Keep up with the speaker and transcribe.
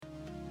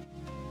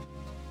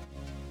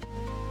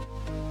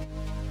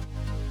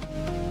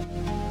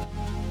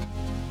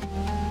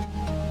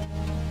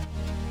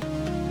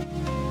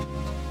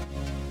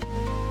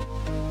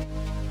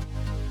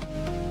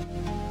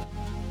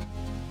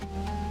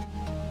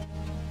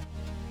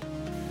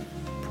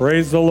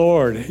Praise the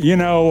Lord. You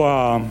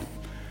know,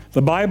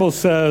 the Bible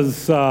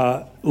says,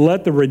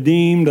 let the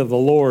redeemed of the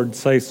Lord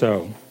say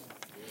so.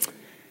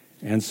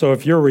 And so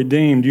if you're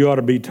redeemed, you ought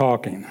to be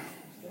talking.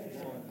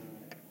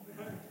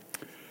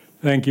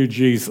 Thank you,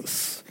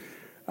 Jesus.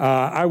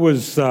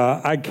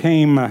 I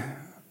came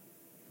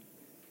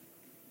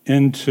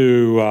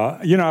into,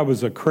 I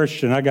was a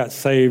Christian. I got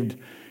saved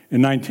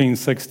in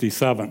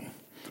 1967.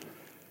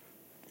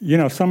 You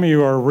know, some of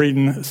you are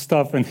reading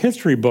stuff in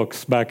history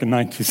books back in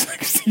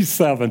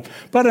 1967.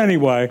 But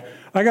anyway,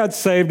 I got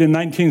saved in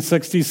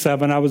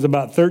 1967. I was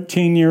about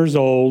 13 years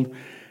old,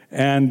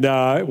 and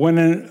went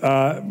into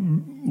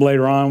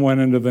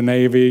the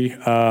Navy,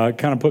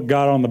 kind of put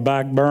God on the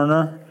back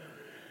burner.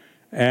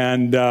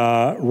 And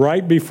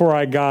right before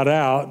I got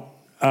out,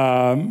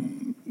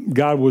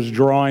 God was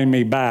drawing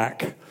me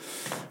back.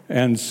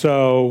 And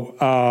so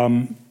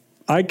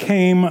I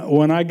came,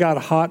 when I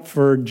got hot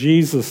for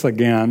Jesus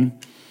again,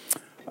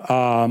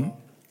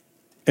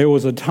 it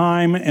was a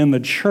time in the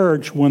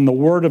church when the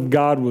Word of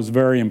God was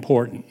very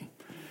important.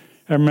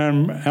 I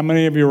remember, how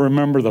many of you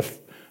remember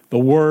the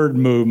Word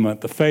movement,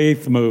 the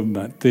faith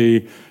movement,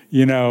 the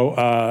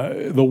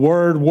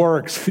Word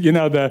works? You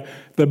know,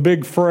 the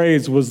big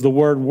phrase was the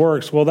Word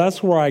works. Well,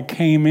 that's where I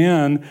came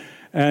in,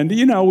 and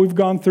we've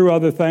gone through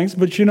other things,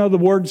 but the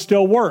Word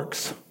still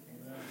works.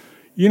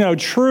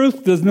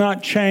 Truth does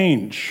not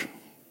change.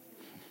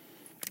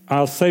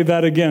 I'll say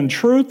that again.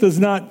 Truth does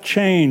not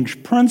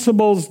change.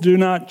 Principles do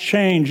not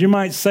change. You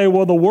might say,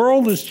 well, the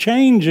world is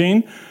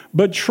changing,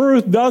 but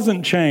truth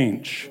doesn't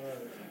change.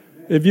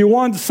 If you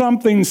want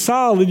something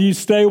solid, you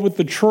stay with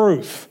the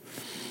truth.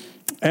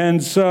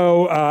 And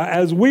so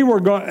as we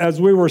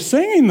were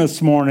singing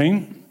this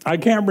morning, I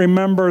can't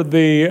remember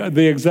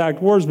the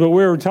exact words, but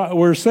we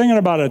were singing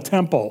about a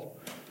temple.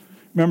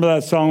 Remember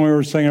that song we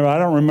were singing about?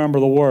 I don't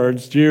remember the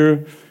words.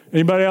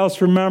 Anybody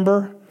else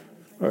remember?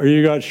 Or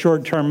you got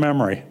short-term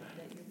memory?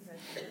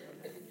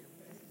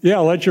 Yeah,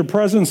 let your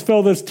presence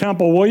fill this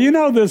temple.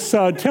 Well, this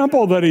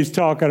temple that he's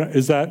talking,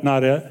 is that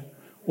not it?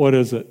 What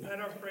is it? Let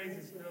our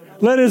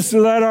praises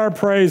fill. Let our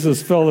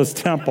praises fill this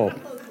temple.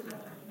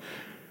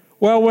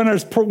 Well, when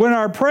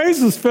our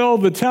praises fill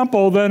the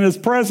temple, then his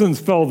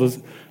presence fills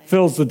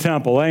the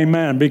temple.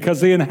 Amen.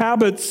 Because he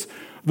inhabits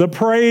the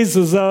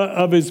praises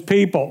of his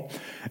people.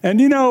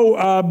 And a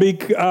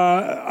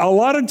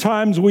lot of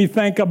times we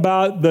think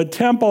about the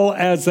temple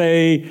as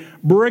a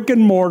brick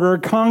and mortar,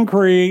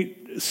 concrete,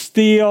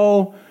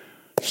 steel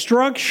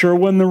structure,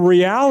 when the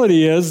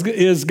reality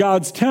is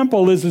God's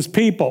temple is his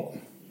people.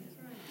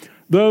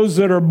 Those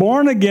that are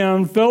born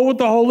again, filled with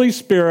the Holy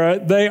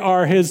Spirit, they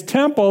are his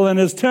temple, and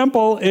his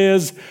temple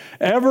is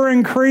ever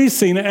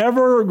increasing,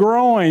 ever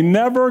growing,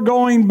 never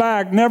going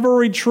back, never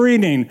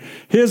retreating.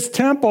 His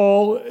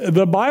temple,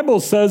 the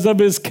Bible says, of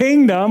his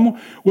kingdom,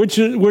 which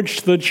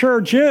the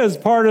church is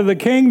part of the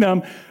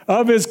kingdom,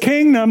 of his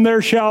kingdom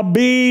there shall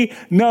be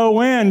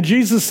no end.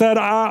 Jesus said,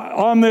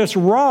 on this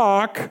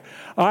rock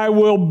I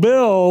will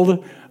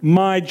build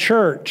my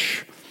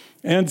church.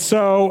 And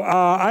so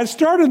I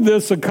started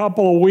this a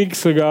couple of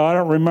weeks ago. I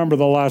don't remember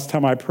the last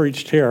time I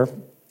preached here.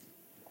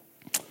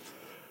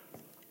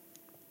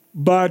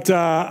 But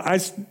I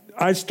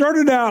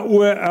started out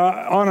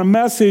on a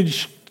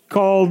message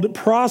called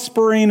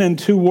Prospering in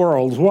Two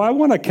Worlds. Well, I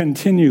want to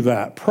continue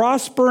that.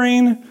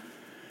 Prospering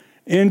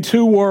in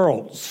Two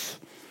Worlds.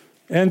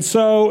 And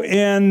so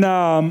in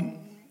 2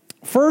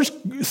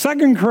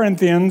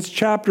 Corinthians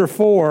chapter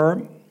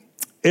 4,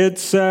 it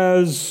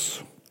says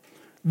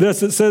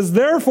this. It says,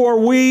 therefore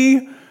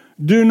we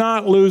do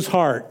not lose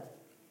heart.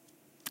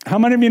 How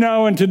many of you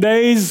know in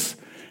today's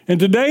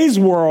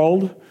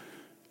world,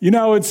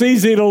 it's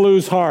easy to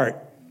lose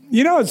heart.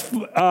 We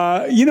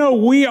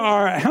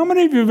are, how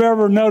many of you have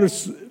ever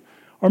noticed,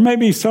 or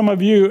maybe some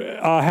of you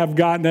have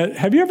gotten it,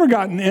 have you ever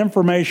gotten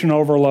information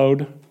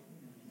overload?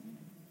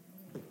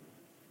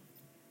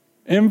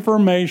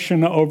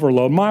 Information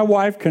overload. My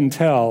wife can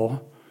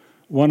tell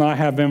when I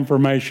have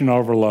information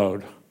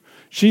overload.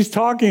 She's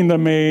talking to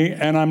me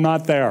and I'm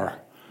not there.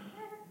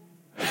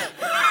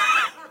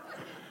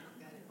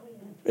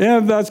 Yeah,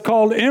 that's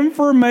called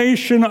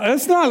information.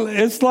 It's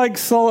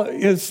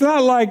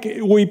not like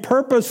we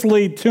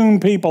purposely tune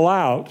people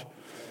out.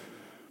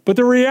 But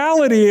the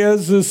reality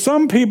is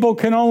some people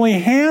can only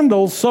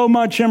handle so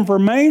much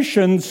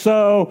information.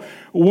 So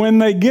when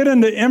they get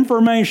into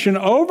information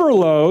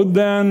overload,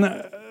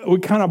 then we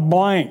kind of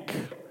blank.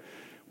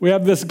 We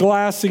have this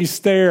glassy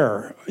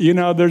stare. You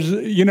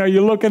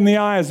look in the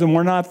eyes and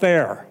we're not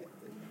there.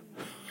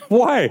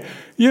 Why?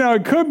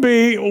 It could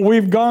be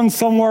we've gone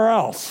somewhere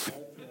else.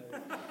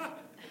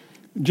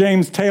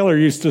 James Taylor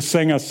used to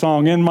sing a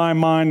song, in my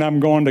mind, I'm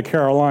going to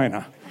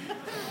Carolina.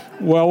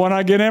 Well, when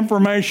I get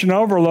information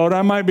overload,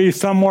 I might be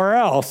somewhere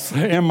else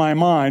in my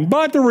mind.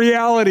 But the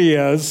reality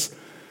is,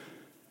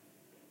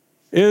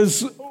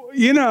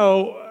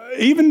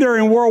 even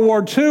during World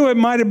War II, it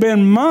might have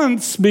been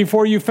months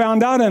before you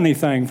found out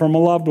anything from a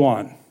loved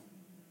one.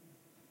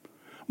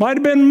 Might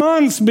have been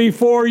months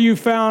before you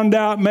found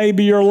out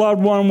maybe your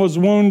loved one was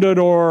wounded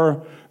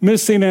or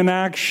missing in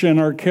action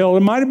or killed.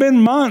 It might have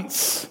been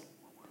months.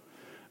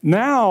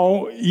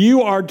 Now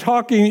you are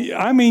talking,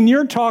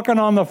 you're talking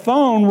on the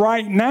phone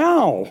right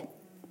now.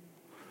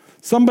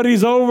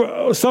 Somebody's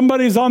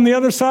on the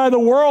other side of the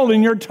world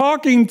and you're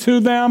talking to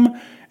them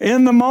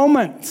in the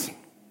moment.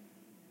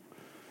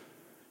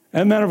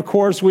 And then, of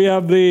course, we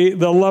have the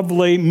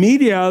lovely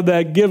media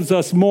that gives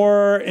us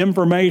more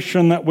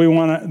information than we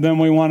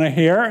want to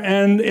hear,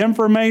 and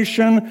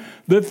information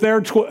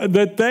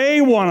that they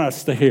want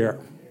us to hear.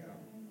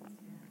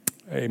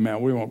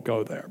 Amen. We won't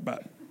go there,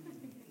 but.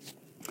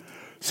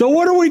 So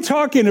what are we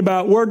talking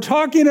about? We're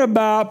talking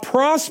about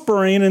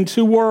prospering in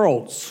two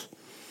worlds.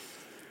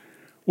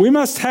 We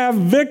must have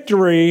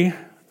victory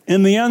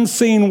in the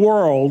unseen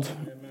world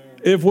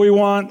if we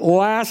want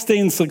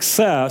lasting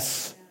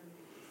success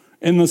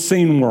in the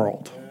seen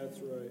world. That's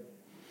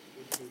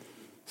right.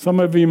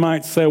 Some of you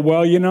might say,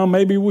 well,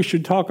 maybe we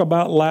should talk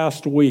about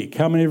last week.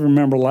 How many of you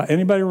remember?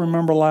 Anybody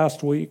remember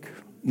last week?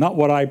 Not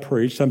what I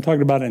preached. I'm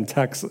talking about in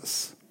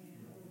Texas.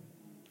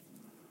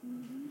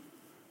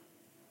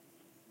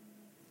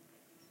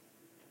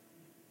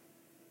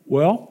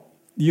 Well,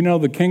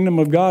 the kingdom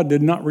of God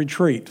did not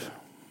retreat.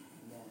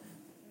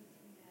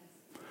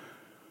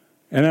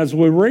 And as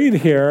we read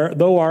here,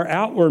 though our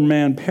outward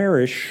man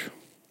perish,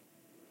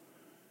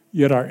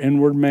 yet our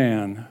inward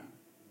man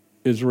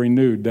is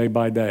renewed day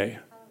by day.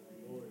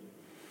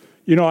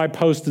 I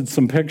posted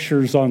some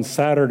pictures on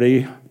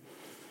Saturday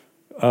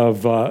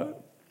of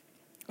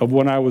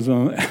when I was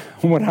in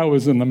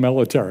the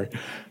military.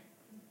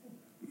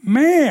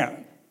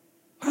 Man,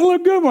 I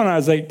looked good when I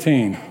was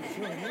 18.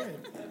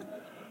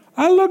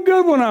 I looked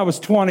good when I was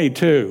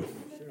 22.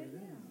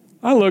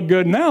 I look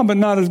good now, but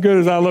not as good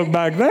as I looked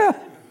back then.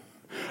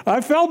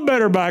 I felt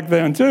better back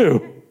then,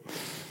 too.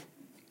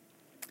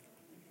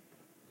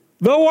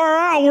 Though our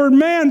outward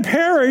man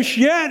perish,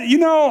 yet,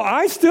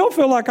 I still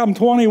feel like I'm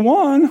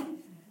 21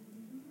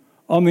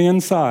 on the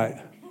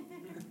inside.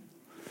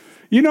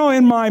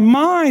 In my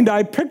mind,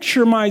 I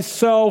picture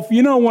myself,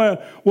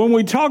 when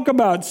we talk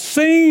about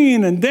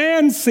singing and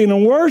dancing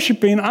and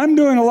worshiping, I'm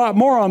doing a lot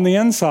more on the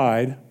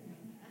inside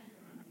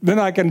than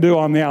I can do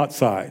on the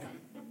outside.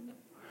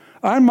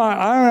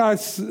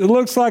 It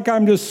looks like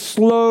I'm just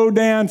slow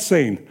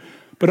dancing,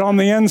 but on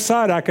the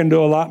inside, I can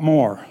do a lot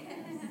more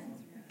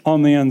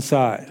on the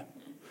inside.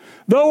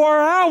 Though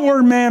our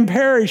outward man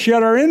perish,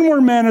 yet our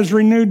inward man is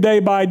renewed day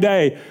by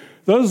day.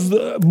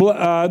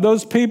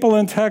 Those people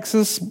in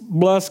Texas,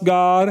 bless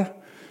God.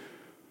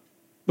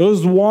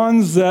 Those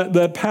ones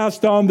that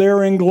passed on,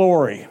 they're in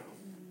glory.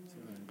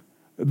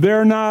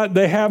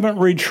 They haven't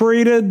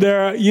retreated.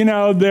 They're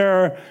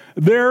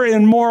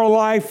in more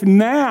life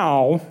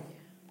now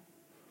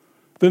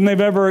than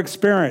they've ever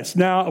experienced.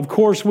 Now, of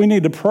course, we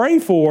need to pray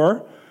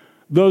for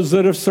those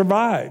that have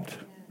survived.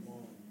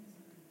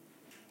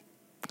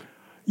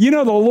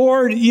 The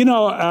Lord,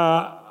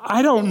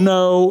 I don't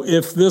know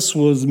if this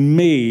was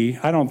me.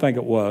 I don't think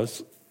it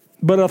was.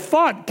 But a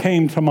thought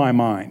came to my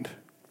mind.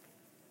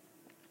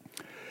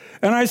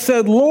 And I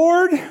said,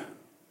 Lord,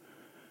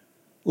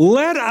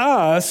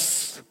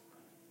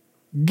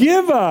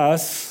 give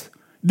us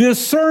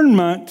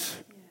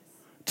discernment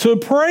to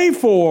pray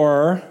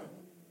for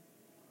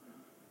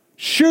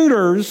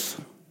shooters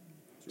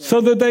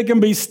so that they can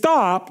be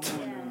stopped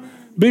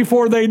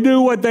before they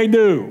do what they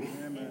do.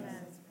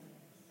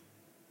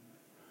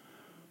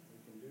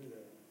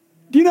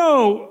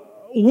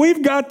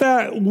 We've got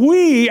that.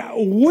 We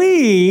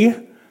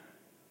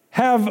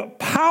have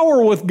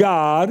power with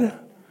God.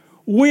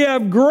 We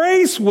have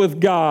grace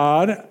with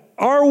God.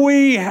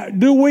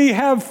 Do we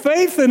have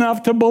faith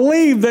enough to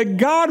believe that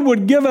God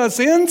would give us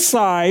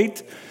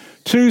insight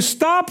to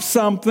stop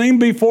something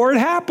before it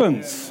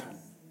happens?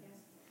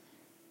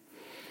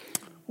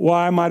 Well,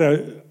 I might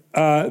have,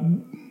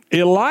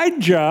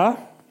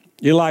 Elisha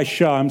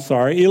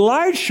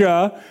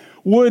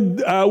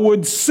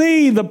would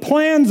see the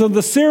plans of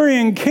the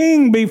Syrian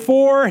king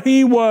before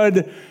he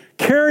would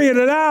carry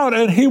it out,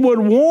 and he would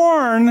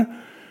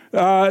warn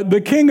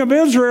the king of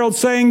Israel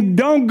saying,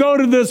 don't go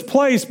to this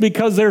place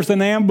because there's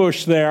an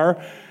ambush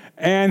there.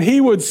 And he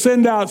would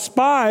send out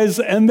spies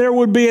and there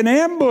would be an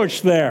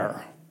ambush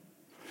there.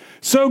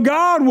 So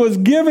God was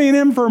giving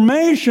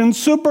information,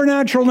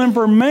 supernatural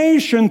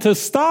information, to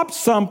stop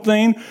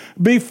something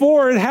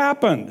before it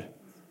happened.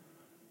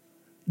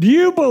 Do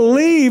you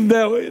believe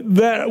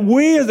that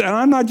we, and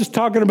I'm not just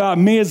talking about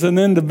me as an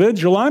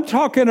individual, I'm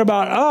talking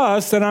about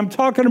us, and I'm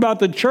talking about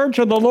the church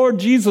of the Lord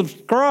Jesus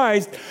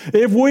Christ,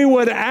 if we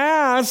would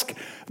ask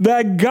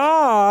that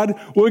God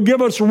would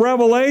give us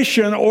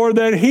revelation, or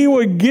that he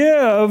would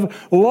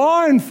give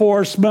law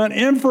enforcement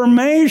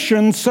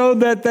information so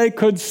that they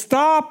could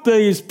stop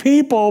these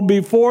people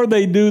before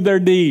they do their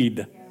deed.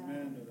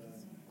 Amen.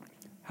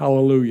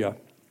 Hallelujah.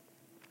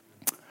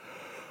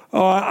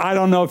 I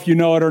don't know if you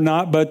know it or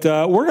not, but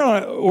we're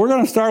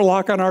gonna start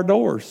locking our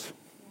doors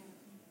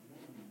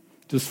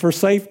just for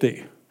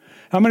safety.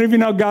 How many of you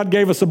know God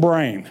gave us a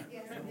brain?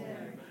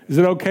 Is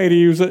it okay to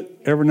use it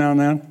every now and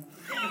then?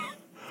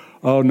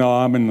 Oh, no,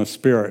 I'm in the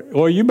Spirit.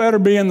 Well, you better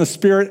be in the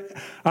Spirit.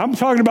 I'm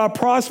talking about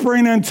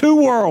prospering in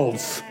two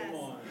worlds.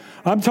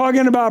 I'm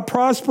talking about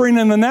prospering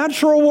in the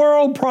natural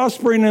world,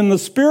 prospering in the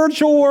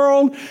spiritual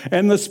world,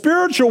 and the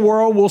spiritual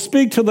world will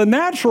speak to the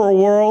natural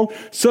world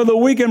so that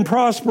we can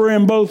prosper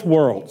in both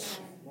worlds.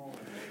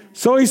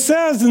 So he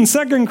says in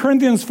 2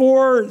 Corinthians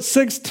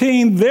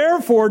 4:16,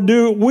 therefore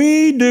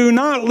we do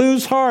not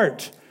lose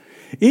heart.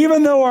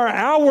 Even though our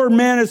outward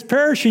man is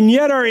perishing,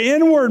 yet our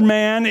inward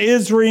man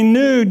is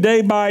renewed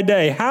day by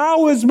day.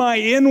 How is my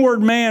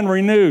inward man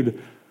renewed?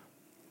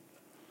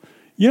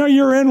 You know,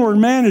 your inward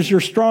man is your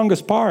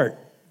strongest part.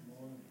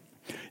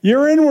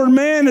 Your inward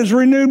man is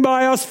renewed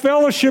by us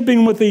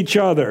fellowshipping with each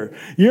other.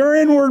 Your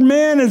inward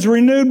man is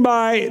renewed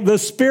by the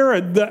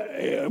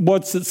Spirit.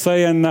 What's it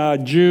say in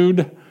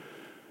Jude?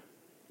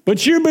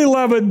 But you,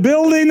 beloved,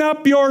 building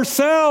up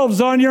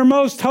yourselves on your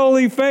most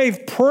holy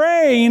faith,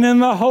 praying in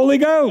the Holy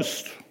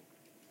Ghost.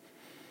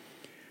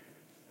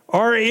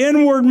 Our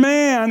inward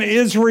man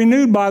is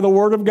renewed by the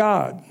Word of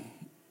God.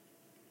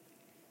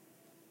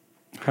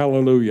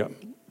 Hallelujah.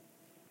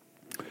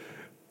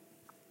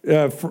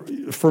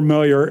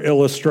 Familiar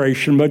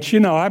illustration, but you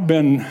know, I've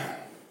been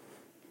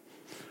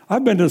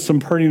to some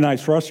pretty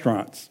nice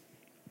restaurants,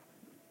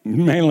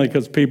 mainly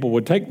because people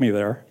would take me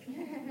there.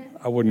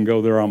 I wouldn't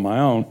go there on my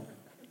own.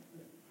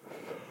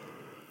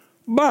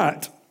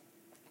 But,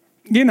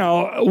 you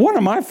know, one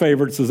of my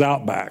favorites is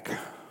Outback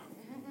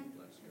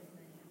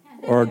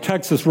or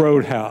Texas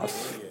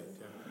Roadhouse.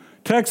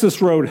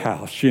 Texas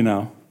Roadhouse, you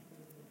know.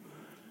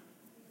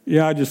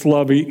 Yeah, I just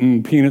love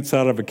eating peanuts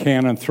out of a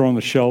can and throwing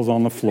the shells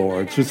on the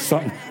floor. It's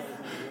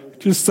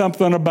just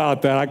something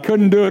about that. I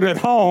couldn't do it at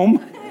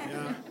home,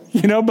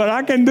 you know, but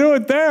I can do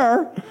it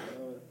there.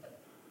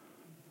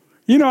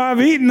 You know,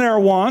 I've eaten there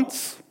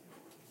once.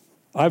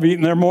 I've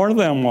eaten there more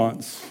than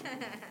once.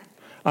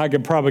 I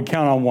could probably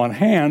count on one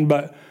hand,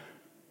 but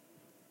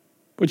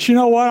you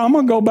know what? I'm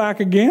going to go back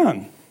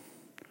again.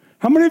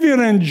 How many of you have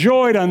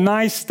enjoyed a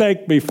nice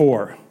steak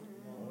before?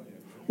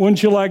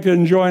 Wouldn't you like to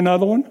enjoy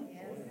another one?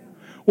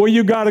 Well,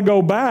 you got to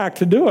go back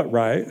to do it,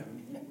 right?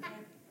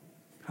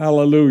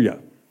 Hallelujah.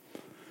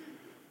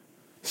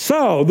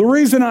 So, the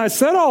reason I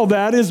said all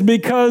that is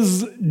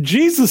because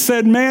Jesus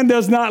said man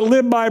does not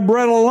live by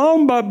bread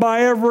alone, but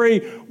by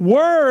every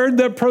word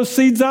that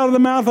proceeds out of the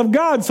mouth of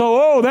God.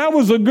 So, that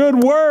was a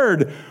good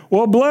word.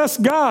 Well, bless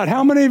God.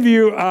 How many of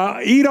you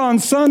eat on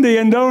Sunday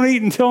and don't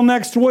eat until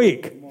next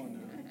week?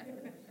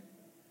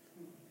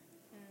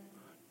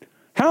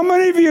 How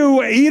many of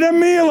you eat a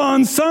meal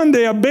on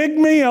Sunday, a big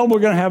meal? We're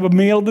going to have a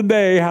meal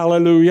today.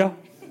 Hallelujah.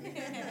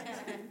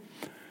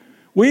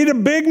 We eat a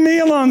big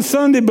meal on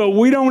Sunday, but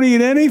we don't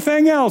eat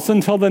anything else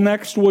until the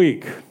next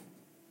week.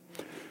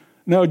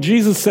 No,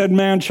 Jesus said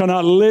man shall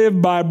not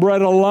live by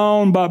bread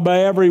alone, but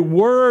by every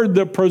word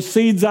that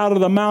proceeds out of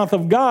the mouth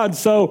of God.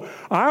 So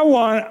I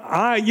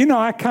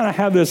kind of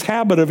have this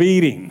habit of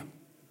eating.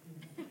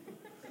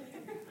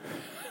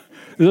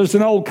 There's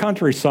an old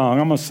country song.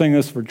 I'm going to sing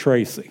this for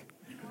Tracy.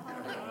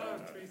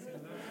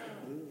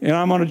 And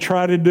I'm going to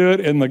try to do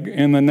it in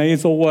the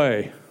nasal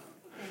way.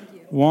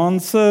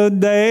 Once a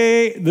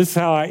day, this is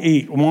how I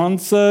eat.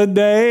 Once a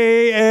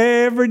day,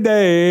 every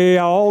day,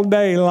 all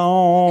day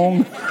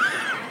long.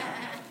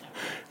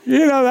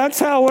 That's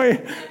how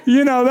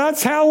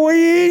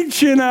we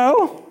eat, you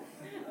know.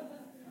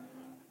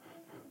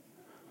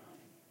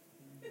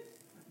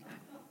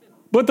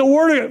 But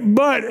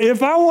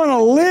if I want to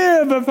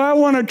live, if I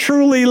want to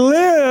truly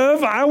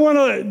live,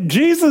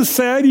 Jesus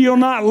said, you'll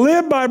not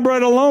live by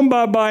bread alone,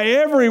 but by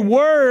every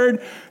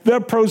word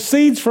that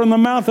proceeds from the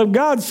mouth of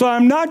God. So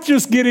I'm not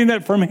just getting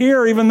it from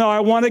here, even though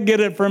I want to get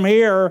it from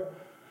here.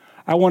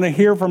 I want to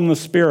hear from the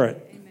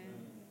Spirit.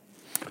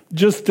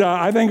 Amen.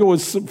 I think it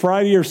was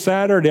Friday or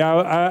Saturday,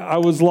 I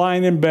was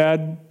lying in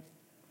bed,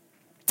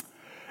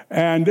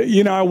 and,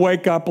 I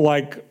wake up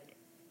like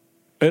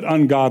at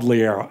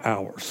ungodly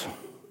hours.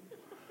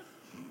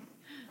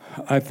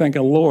 I think,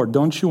 Lord,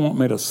 don't you want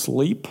me to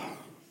sleep?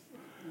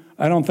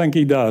 I don't think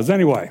he does.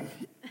 Anyway.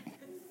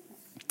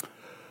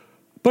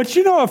 But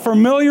a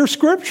familiar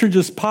scripture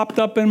just popped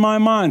up in my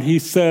mind. He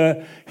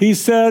said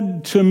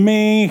to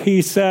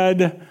me,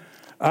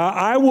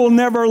 I will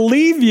never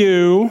leave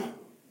you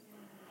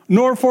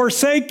nor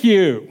forsake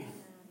you,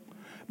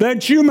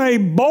 that you may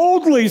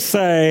boldly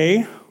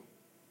say,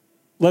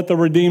 let the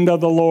redeemed of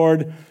the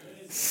Lord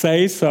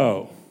say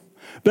so.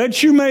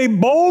 That you may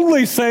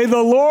boldly say,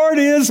 the Lord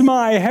is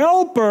my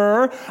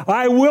helper.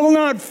 I will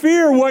not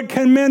fear what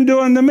can men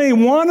do unto me.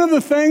 One of the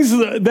things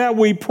that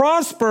we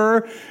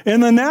prosper in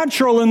the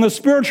natural and the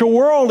spiritual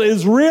world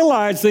is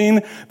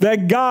realizing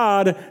that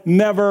God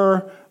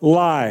never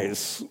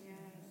lies.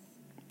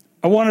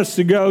 I want us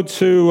to go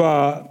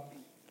to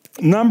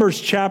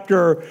Numbers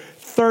chapter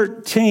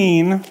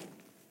 13.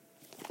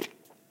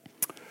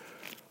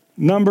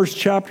 Numbers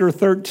chapter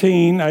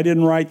 13. I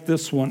didn't write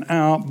this one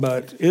out,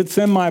 but it's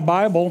in my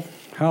Bible.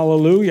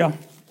 Hallelujah.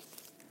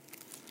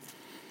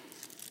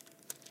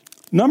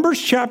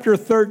 Numbers chapter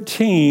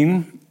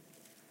 13.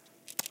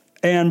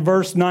 and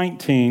verse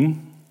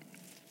 19.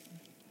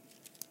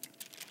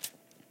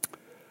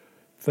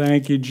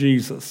 Thank you,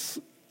 Jesus.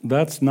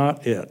 That's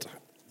not it.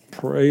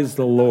 Praise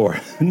the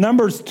Lord.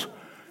 Numbers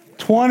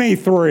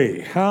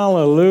 23.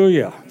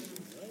 Hallelujah.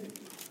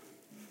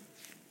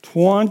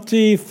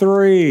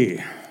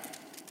 23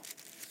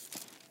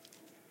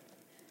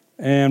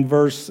 and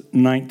verse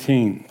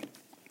 19.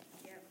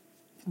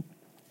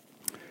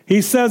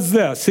 He says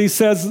this. He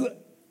says,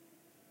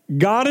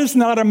 God is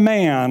not a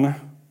man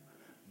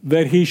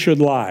that he should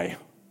lie.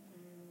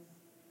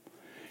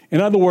 In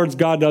other words,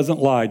 God doesn't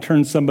lie.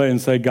 Turn to somebody and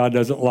say, God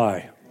doesn't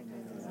lie.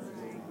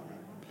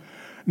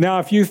 Now,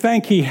 if you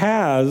think he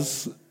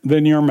has,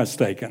 then you're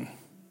mistaken.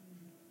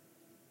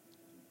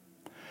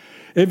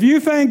 If you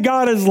think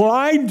God has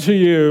lied to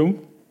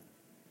you,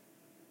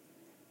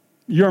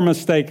 you're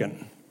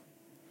mistaken.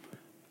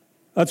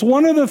 That's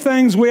one of the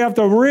things we have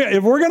to,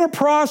 if we're going to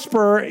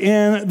prosper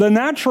in the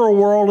natural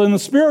world and the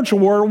spiritual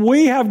world,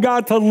 we have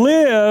got to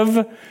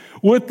live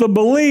with the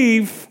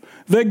belief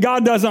that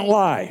God doesn't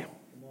lie.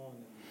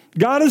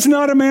 God is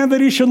not a man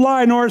that he should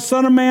lie, nor a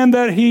son of man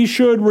that he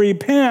should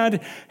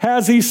repent.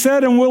 Has he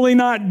said, and will he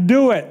not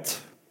do it?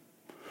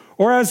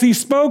 Or has he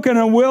spoken,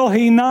 and will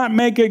he not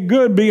make it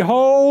good?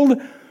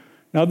 Behold,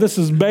 now this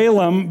is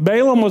Balaam.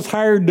 Balaam was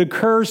hired to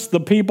curse the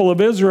people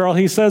of Israel.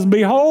 He says,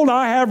 behold,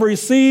 I have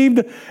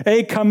received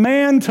a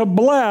command to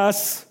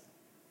bless.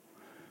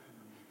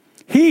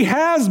 He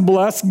has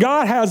blessed,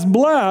 God has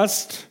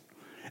blessed,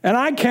 and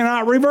I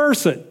cannot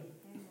reverse it.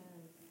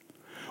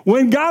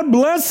 When God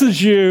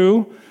blesses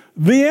you,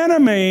 the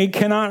enemy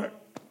cannot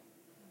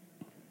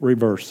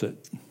reverse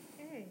it.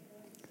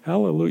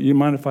 Hallelujah. You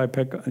mind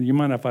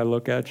if I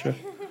look at you?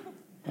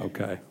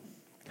 Okay.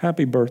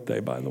 Happy birthday,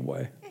 by the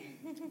way.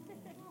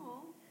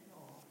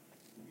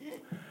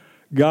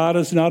 God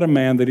is not a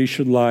man that he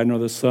should lie, nor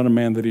the son of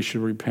man that he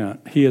should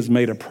repent. He has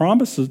made a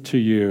promise to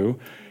you,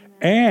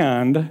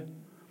 and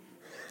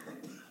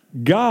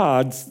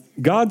God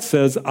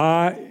says,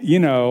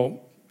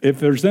 if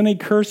there's any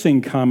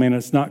cursing coming,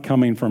 it's not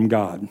coming from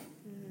God.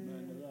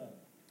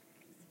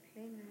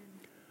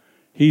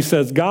 He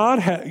says,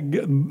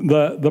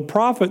 the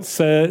prophet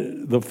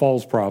said, the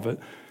false prophet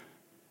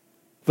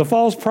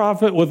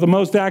with the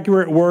most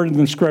accurate word in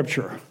the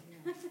Scripture.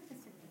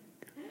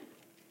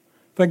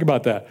 Think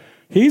about that.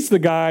 He's the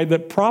guy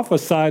that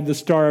prophesied the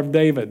Star of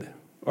David,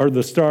 or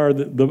the Star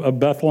of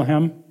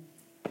Bethlehem.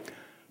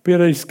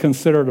 But he's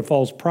considered a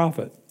false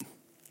prophet.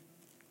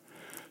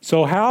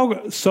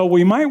 So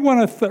we might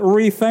want to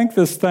rethink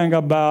this thing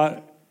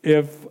about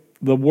if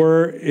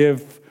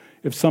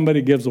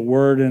somebody gives a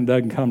word and it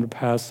doesn't come to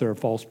pass, they're a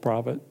false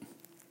prophet.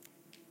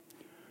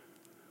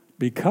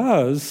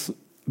 Because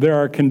there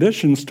are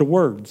conditions to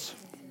words.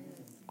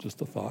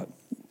 Just a thought.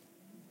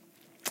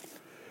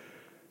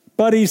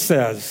 But he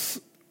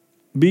says,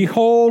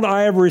 behold,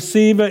 I have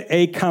received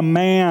a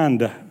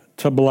command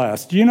to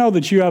bless. Do you know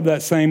that you have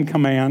that same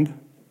command?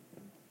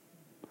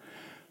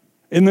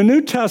 In the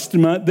New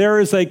Testament, there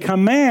is a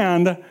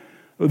command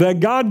that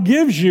God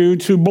gives you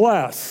to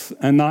bless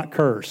and not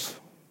curse.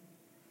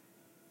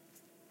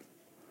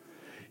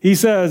 He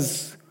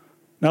says,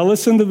 now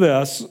listen to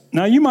this.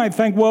 Now you might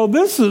think, well,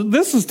 this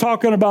is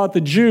talking about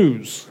the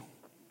Jews.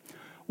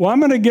 Well, I'm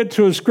going to get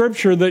to a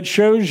scripture that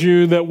shows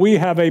you that we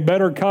have a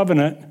better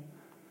covenant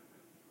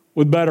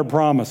with better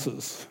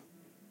promises.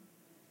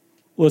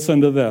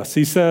 Listen to this.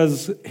 He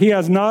says, he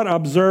has not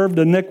observed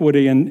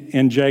iniquity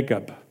in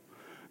Jacob,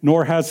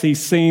 nor has he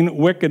seen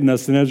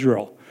wickedness in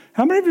Israel.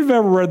 How many of you have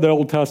ever read the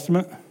Old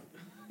Testament?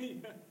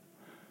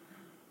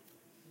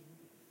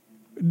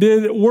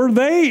 Did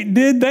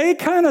they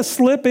kind of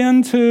slip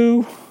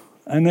into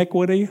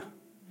iniquity?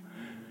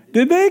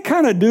 Did they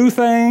kind of do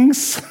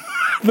things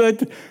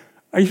that,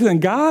 are you saying,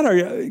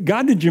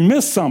 God, did you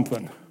miss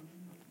something?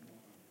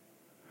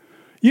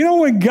 You know,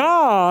 when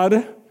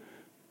God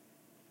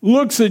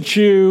looks at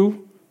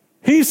you,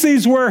 he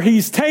sees where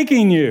he's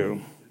taking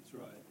you. That's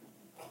right.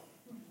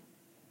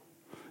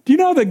 Do you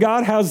know that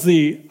God has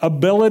the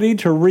ability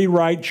to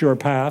rewrite your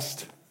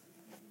past?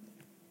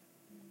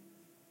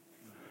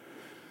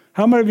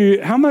 How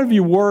many of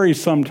you worry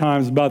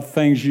sometimes about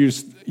things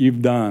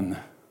you've done?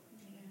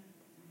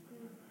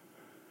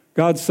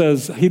 God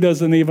says he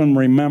doesn't even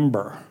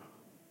remember.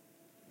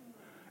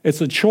 It's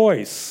a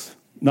choice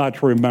not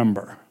to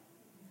remember.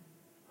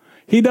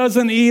 He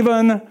doesn't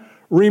even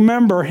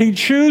remember. He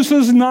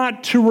chooses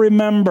not to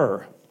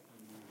remember.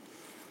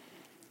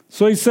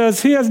 So he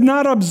says, he has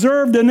not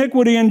observed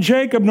iniquity in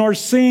Jacob, nor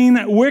seen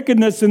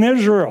wickedness in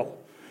Israel.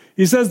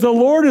 He says, the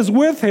Lord is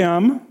with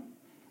him,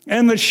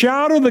 and the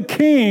shout of the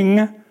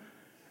king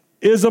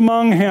is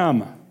among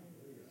him.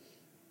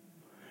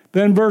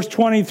 Then verse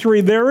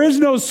 23, there is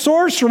no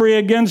sorcery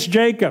against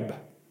Jacob.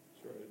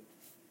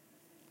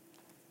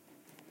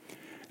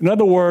 In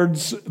other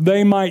words,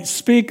 they might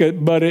speak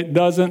it, but it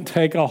doesn't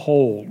take a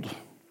hold.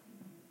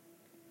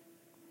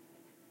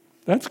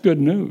 That's good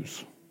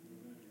news.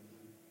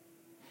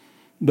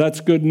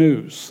 That's good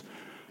news.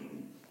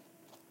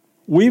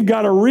 We've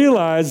got to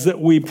realize that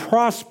we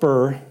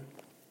prosper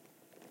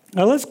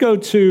Now let's go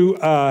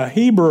to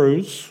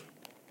Hebrews.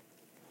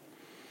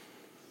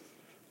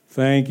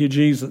 Thank you,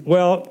 Jesus.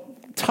 Well,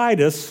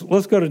 Titus.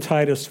 Let's go to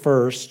Titus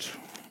first.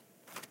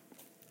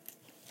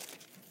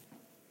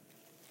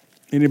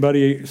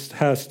 Anybody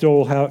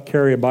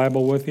carry a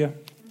Bible with you?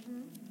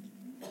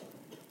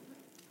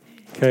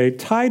 Okay,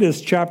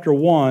 Titus chapter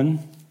 1,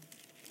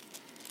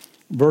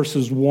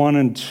 verses 1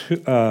 and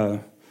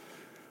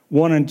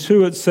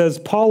 2, it says,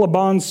 Paul, a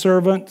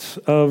bondservant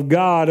of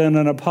God and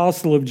an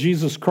apostle of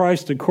Jesus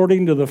Christ,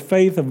 according to the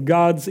faith of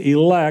God's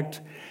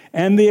elect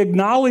and the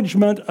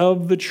acknowledgement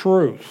of the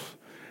truth,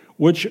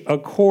 which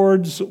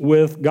accords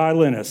with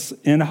godliness,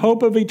 in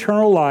hope of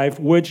eternal life,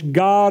 which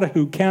God,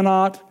 who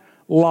cannot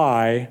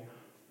lie,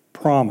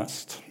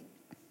 promised.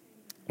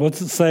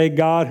 What's it say?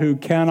 God, who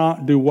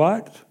cannot do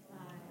what?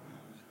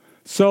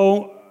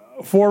 So,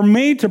 for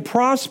me to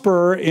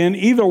prosper in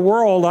either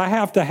world, I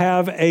have to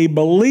have a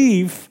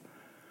belief,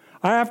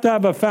 I have to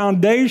have a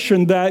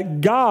foundation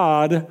that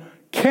God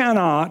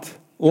cannot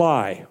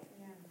lie.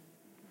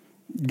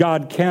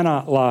 God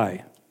cannot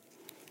lie.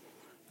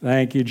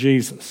 Thank you,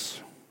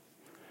 Jesus.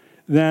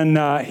 Then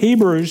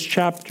Hebrews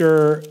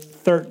chapter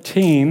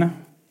 13.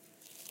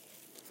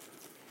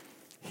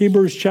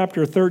 Hebrews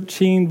chapter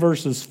 13,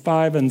 verses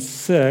 5 and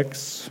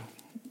 6.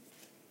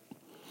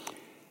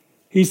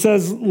 He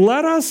says,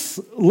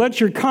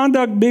 let your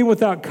conduct be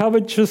without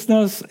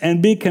covetousness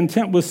and be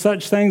content with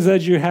such things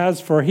as you have,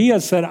 for he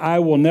has said, I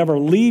will never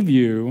leave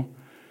you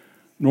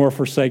nor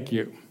forsake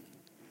you.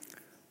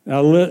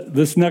 Now,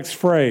 this next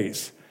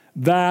phrase,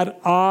 that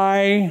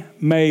I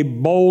may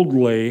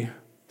boldly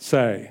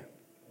say.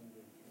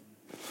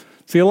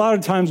 See, a lot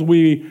of times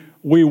we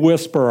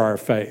whisper our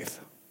faith.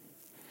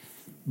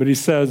 But he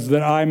says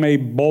that I may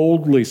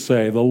boldly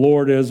say, the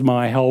Lord is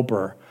my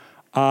helper.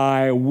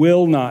 I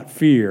will not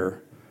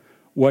fear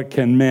what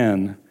can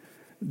men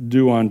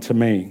do unto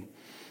me.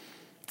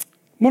 I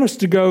want us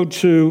to go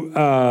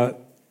to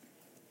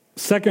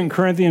 2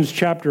 Corinthians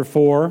chapter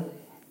 4.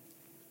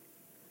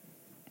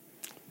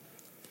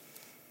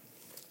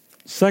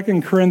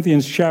 2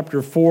 Corinthians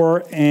chapter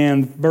 4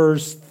 and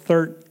verse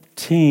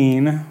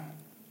 13.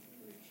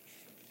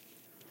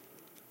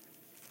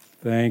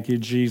 Thank you,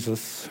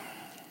 Jesus.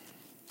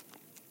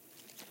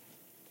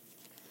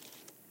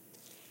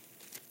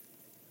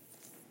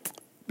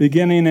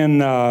 Beginning in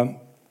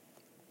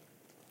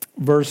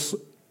verse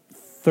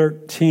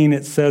 13,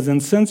 it says,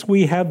 and since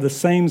we have the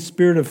same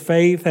spirit of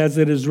faith, as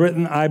it is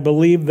written, I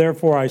believe,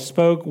 therefore I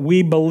spoke,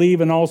 we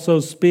believe and also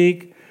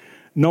speak,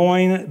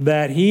 knowing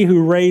that he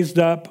who raised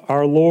up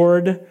our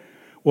Lord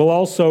will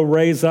also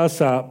raise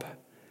us up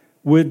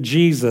with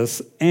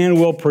Jesus and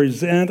will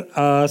present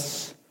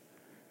us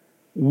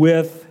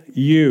with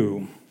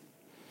you.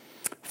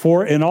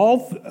 For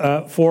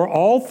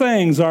all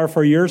things are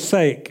for your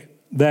sake,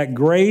 that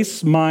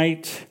grace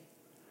might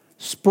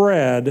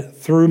spread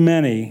through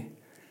many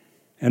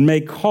and may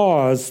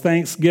cause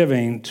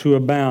thanksgiving to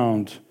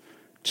abound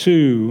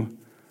to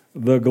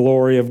the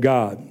glory of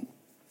God.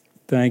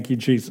 Thank you,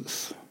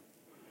 Jesus.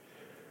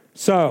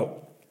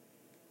 So,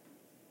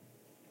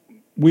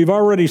 we've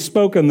already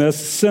spoken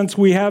this. Since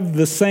we have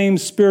the same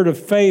spirit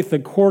of faith,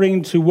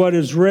 according to what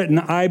is written,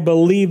 I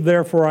believe,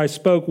 therefore I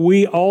spoke,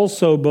 we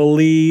also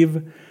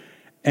believe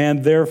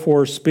and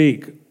therefore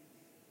speak.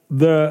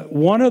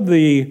 One of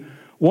the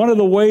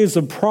ways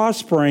of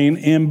prospering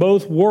in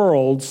both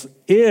worlds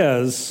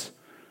is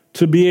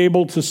to be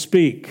able to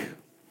speak.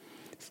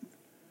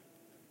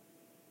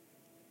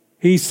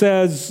 He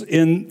says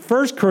in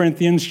 1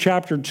 Corinthians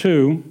chapter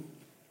 2,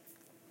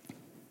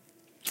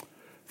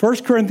 1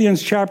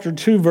 Corinthians chapter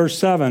 2, verse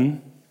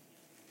 7,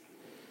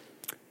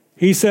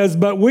 he says,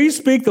 but we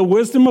speak the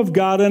wisdom of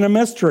God in a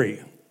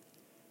mystery,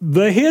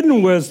 the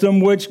hidden wisdom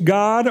which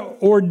God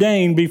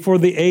ordained before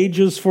the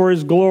ages for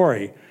his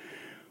glory,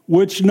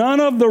 which none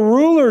of the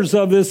rulers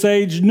of this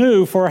age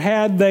knew, for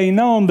had they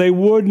known, they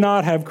would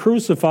not have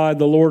crucified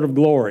the Lord of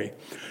glory.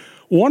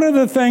 One of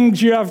the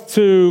things you have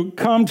to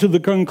come to the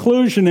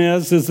conclusion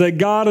is that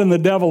God and the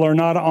devil are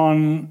not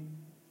on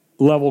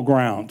level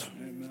ground.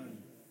 Amen.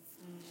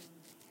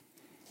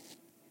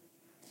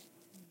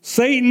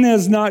 Satan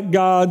is not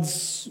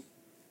God's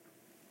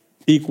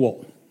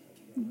equal.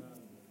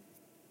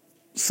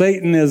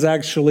 Satan is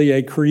actually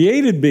a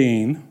created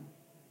being.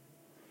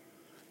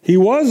 He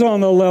was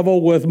on the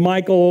level with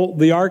Michael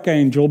the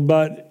archangel,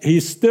 but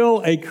he's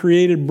still a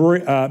created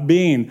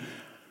being.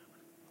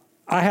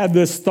 I had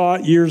this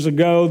thought years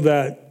ago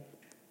that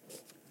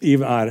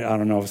even I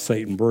don't know if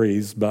Satan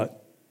breathes,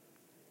 but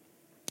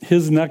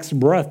his next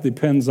breath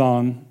depends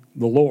on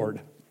the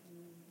Lord.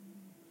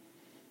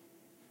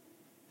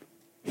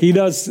 He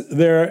does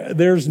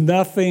there's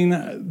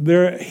nothing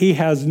there. He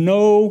has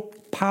no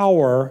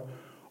power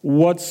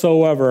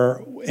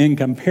whatsoever in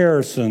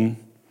comparison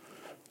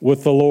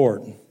with the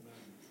Lord.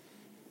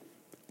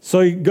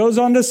 So he goes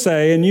on to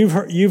say, and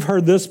you've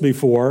heard this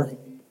before,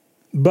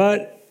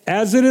 but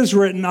as it is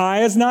written, eye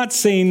has not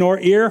seen, nor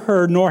ear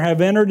heard, nor have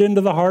entered into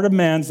the heart of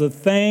man the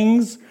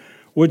things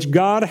which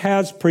God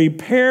has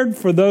prepared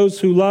for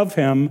those who love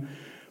him.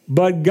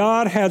 but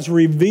God has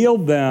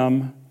revealed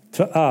them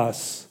to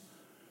us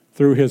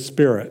through his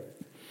Spirit.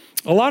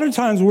 A lot of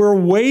times we're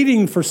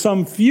waiting for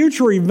some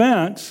future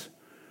event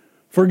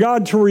for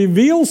God to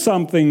reveal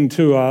something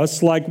to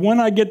us, like when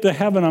I get to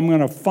heaven, I'm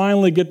going to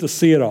finally get to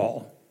see it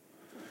all.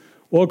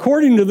 Well,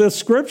 according to this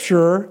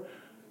scripture,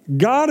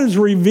 God is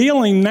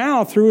revealing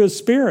now through his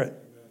Spirit.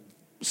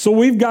 So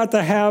we've got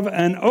to have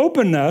an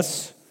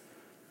openness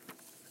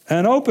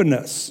to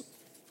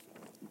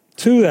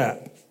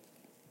that.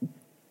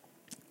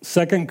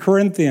 2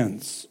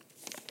 Corinthians.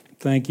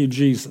 Thank you,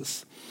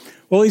 Jesus.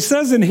 Well, he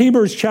says in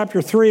Hebrews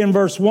chapter 3 and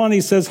verse 1,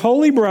 he says,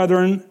 "Holy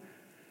brethren,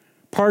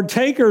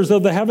 partakers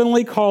of the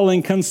heavenly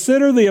calling,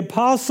 consider the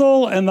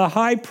apostle and the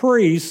high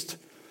priest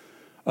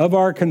of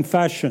our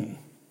confession."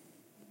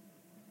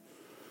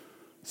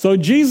 So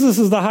Jesus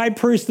is the high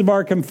priest of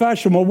our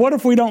confession. Well, what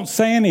if we don't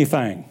say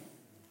anything?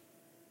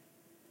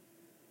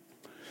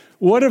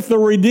 What if the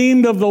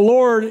redeemed of the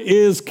Lord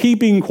is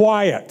keeping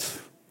quiet?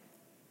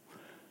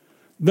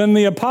 Then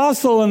the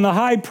apostle and the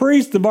high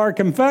priest of our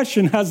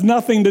confession has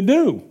nothing to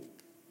do.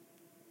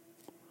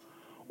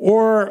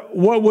 Or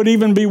what would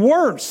even be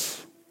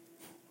worse?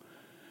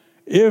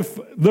 If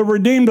the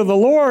redeemed of the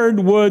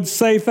Lord would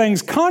say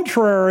things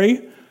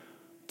contrary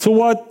to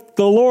what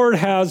the Lord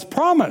has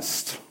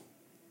promised.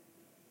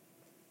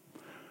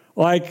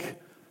 Like,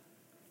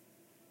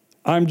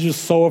 I'm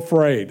just so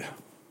afraid.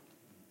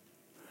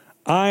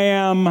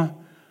 I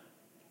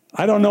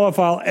don't know if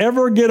I'll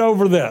ever get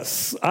over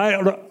this.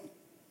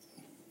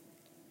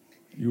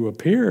 You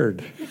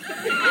appeared.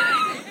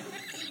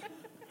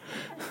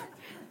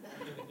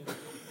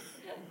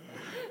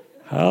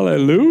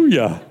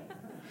 Hallelujah.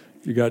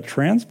 You got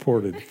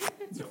transported.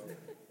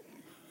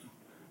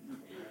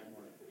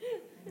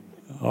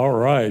 All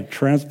right,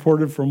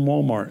 transported from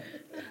Walmart.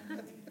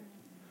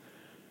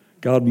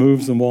 God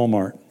moves in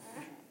Walmart.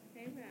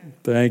 Amen.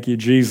 Thank you,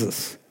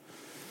 Jesus.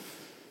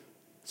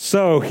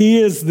 So he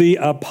is the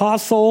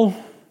apostle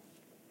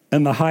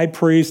and the high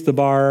priest of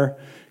our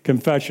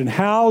confession.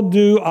 How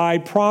do I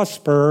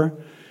prosper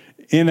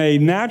in a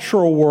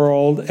natural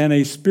world and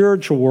a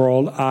spiritual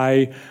world?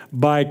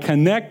 By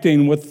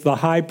connecting with the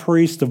high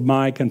priest of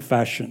my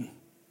confession,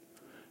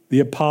 the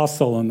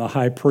apostle and the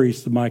high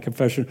priest of my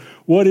confession.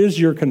 What is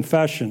your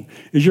confession?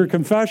 Is your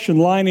confession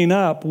lining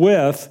up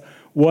with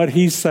what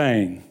he's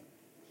saying?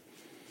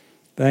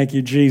 Thank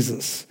you,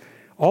 Jesus.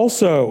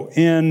 Also,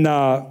 in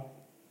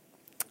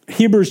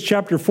Hebrews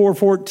chapter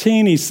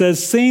 4:14, he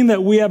says, "Seeing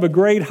that we have a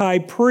great high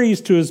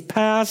priest who has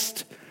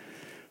passed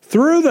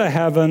through the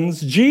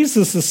heavens,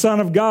 Jesus, the Son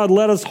of God,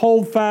 let us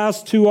hold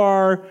fast to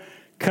our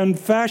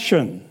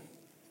confession."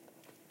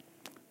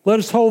 Let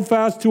us hold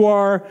fast to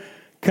our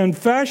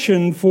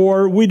confession,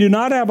 for we do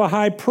not have a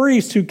high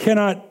priest who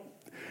cannot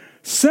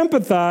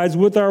sympathize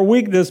with our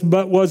weakness,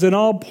 but was in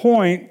all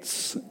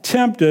points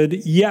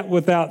tempted, yet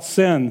without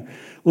sin.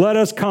 Let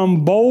us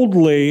come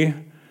boldly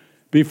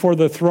before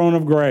the throne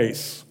of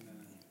grace.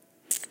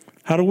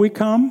 How do we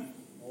come?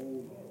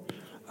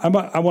 I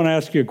want to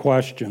ask you a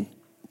question.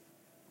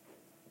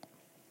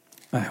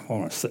 I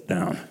want to sit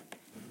down.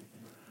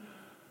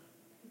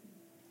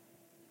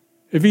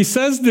 If he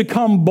says to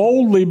come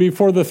boldly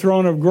before the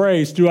throne of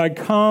grace, do I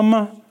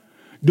come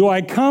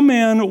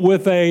in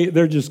with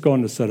they're just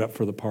going to set up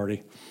for the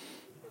party.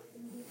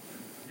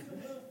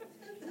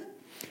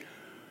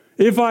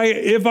 How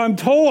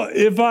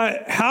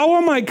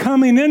am I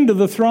coming into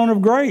the throne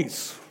of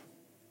grace?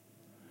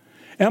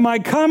 Am I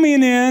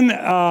coming in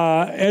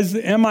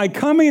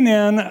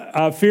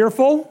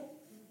fearful?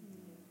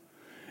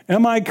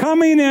 Am I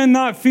coming in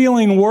not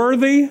feeling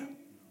worthy?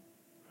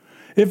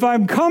 If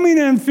I'm coming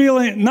in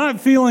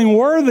not feeling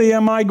worthy,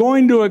 am I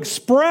going to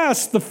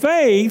express the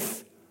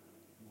faith?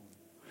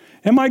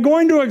 Am I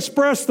going to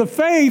express the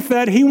faith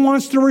that he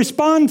wants to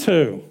respond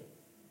to?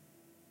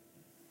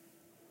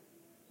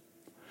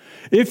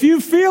 If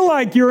you feel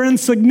like you're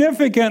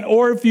insignificant,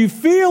 or if you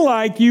feel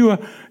like you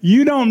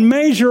don't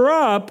measure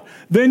up,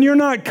 then you're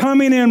not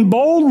coming in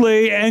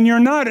boldly and you're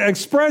not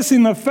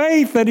expressing the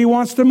faith that he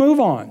wants to move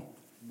on.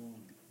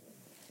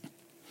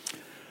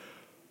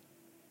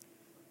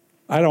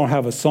 I don't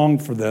have a song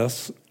for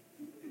this,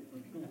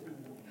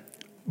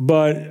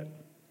 but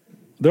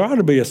there ought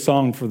to be a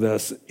song for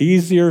this.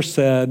 Easier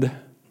said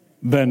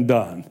than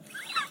done.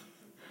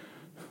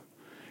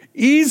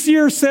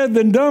 Easier said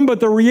than done, but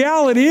the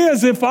reality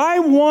is if I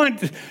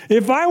want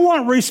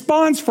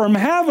response from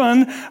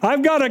heaven,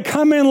 I've got to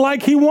come in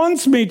like he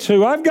wants me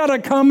to. I've got to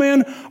come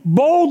in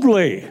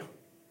boldly.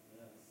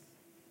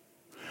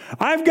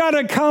 I've got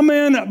to come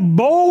in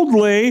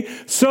boldly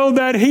so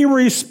that he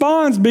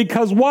responds,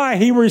 because why?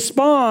 He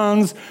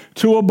responds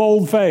to a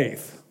bold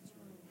faith.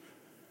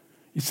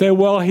 You say,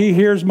 well, he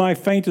hears my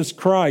faintest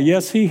cry.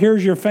 Yes, he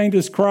hears your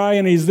faintest cry,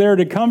 and he's there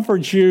to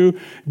comfort you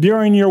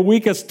during your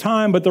weakest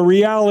time. But the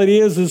reality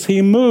is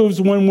he moves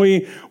when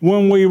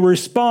we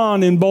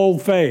respond in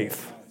bold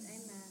faith.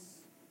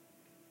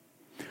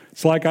 Amen.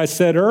 It's like I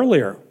said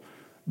earlier.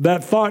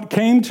 That thought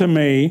came to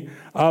me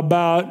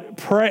about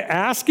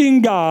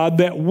asking God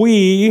that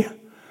we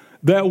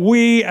that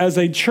we as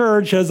a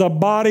church, as a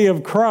body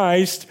of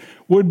Christ,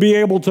 would be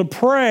able to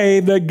pray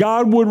that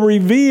God would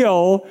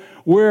reveal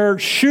where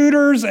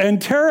shooters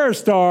and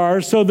terrorists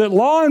are so that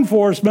law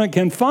enforcement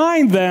can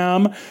find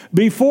them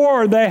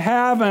before they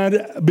have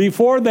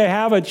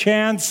a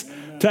chance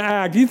to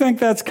act. Do you think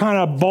that's kind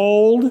of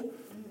bold?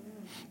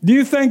 Do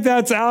you think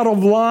that's out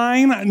of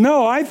line?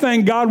 No, I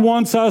think God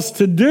wants us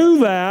to do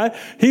that.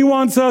 He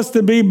wants us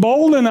to be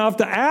bold enough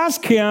to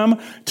ask him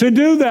to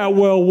do that.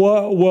 Well,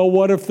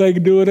 what if they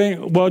do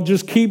it? Well,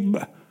 just keep...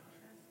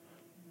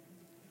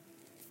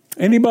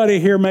 Anybody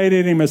here made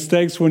any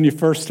mistakes when you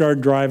first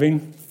started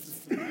driving?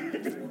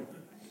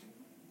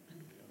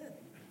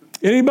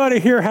 Anybody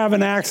here have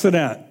an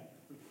accident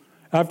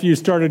after you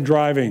started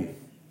driving?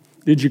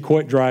 Did you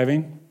quit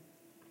driving?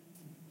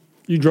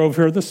 You drove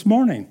here this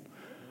morning.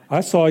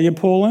 I saw you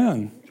pull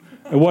in.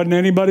 It wasn't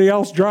anybody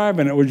else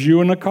driving. It was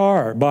you in the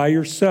car by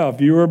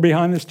yourself. You were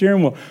behind the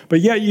steering wheel.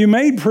 But yet you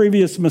made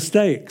previous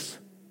mistakes.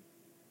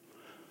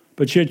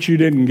 But yet you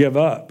didn't give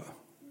up.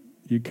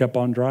 You kept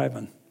on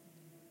driving.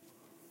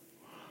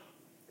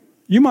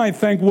 You might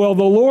think, well,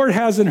 the Lord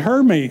hasn't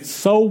heard me.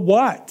 So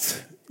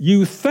what?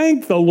 You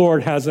think the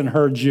Lord hasn't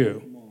heard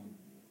you.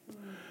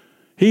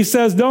 He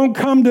says, don't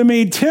come to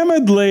me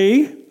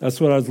timidly.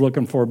 That's what I was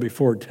looking for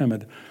before,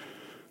 timid.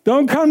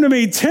 Don't come to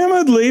me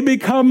timidly,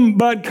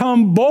 but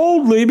come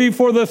boldly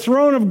before the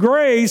throne of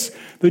grace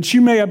that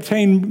you may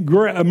obtain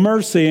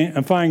mercy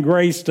and find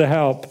grace to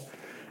help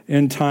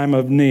in time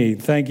of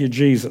need. Thank you,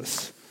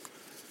 Jesus.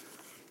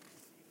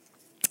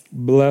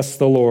 Bless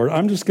the Lord.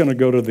 I'm just going to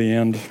go to the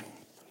end.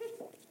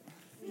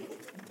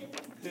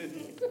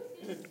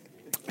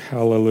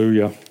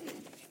 Hallelujah.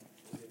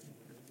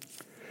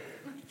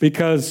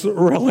 Because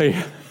really,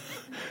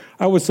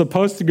 I was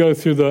supposed to go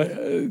through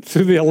the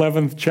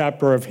 11th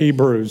chapter of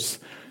Hebrews.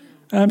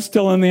 I'm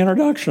still in the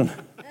introduction.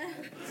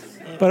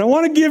 But I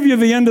want to give you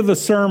the end of the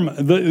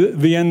sermon,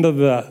 the end of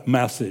the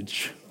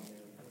message.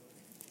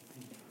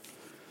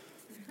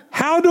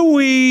 How do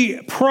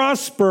we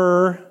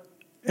prosper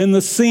in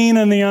the seen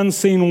and the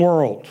unseen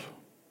world?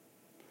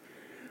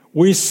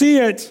 We see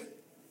it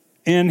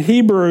in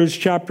Hebrews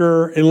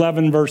chapter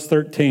 11, verse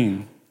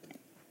 13.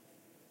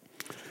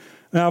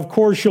 Now, of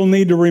course, you'll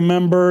need to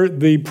remember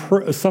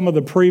some of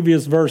the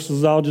previous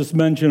verses. I'll just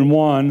mention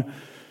one.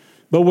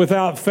 But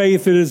without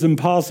faith, it is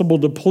impossible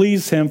to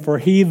please him, for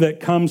he that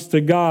comes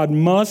to God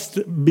must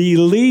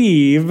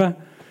believe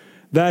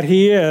that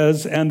he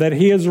is, and that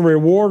he is a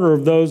rewarder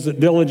of those that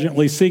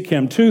diligently seek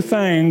him. Two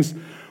things.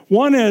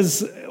 One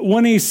is,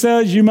 when he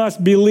says you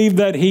must believe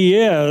that he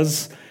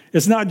is,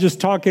 it's not just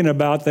talking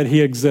about that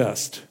he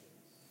exists.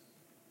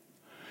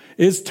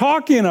 It's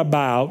talking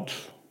about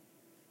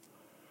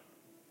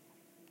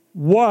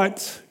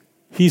what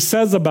he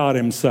says about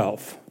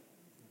himself.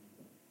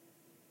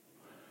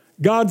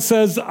 God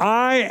says,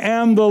 I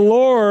am the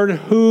Lord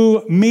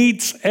who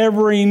meets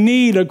every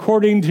need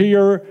according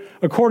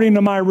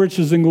to my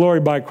riches and glory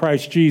by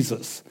Christ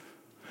Jesus.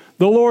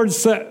 The Lord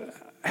said,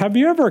 have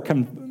you ever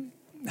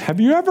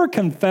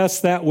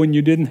confessed that when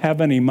you didn't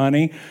have any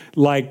money,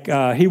 like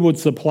he would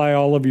supply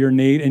all of your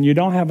need and you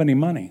don't have any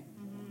money?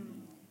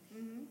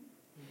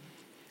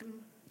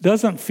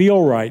 Doesn't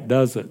feel right,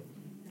 does it?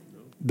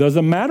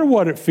 Doesn't matter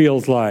what it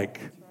feels like.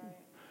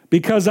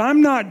 Because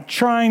I'm not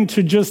trying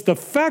to just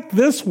affect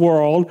this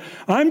world.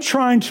 I'm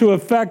trying to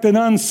affect an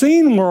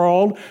unseen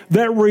world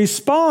that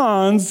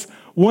responds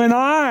when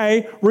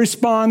I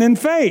respond in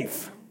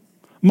faith.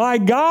 My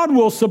God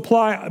will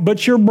supply,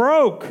 but you're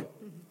broke.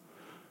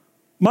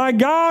 My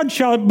God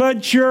shall,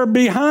 but you're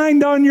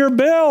behind on your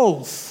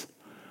bills.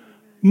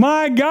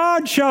 My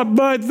God shall,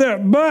 but.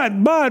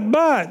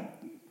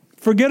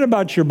 Forget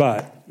about your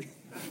but.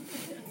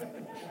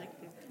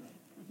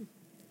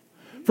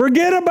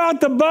 Forget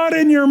about the but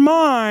in your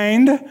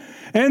mind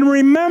and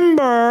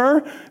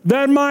remember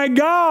that my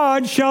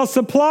God shall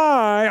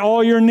supply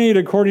all your need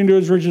according to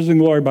his riches and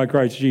glory by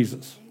Christ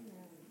Jesus.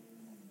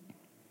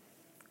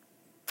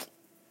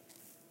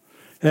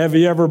 Have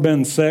you ever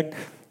been sick?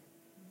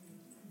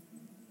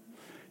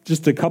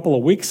 Just a couple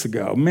of weeks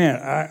ago, man,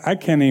 I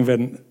can't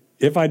even,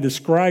 if I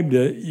described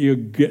it, you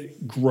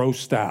get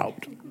grossed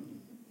out.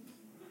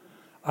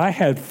 I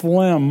had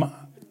phlegm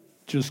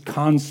just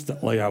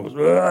constantly. I was,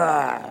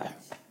 ugh.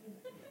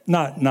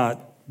 Not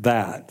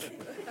that.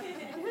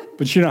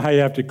 But you know how you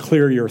have to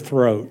clear your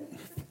throat.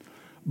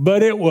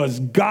 But it was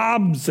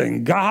gobs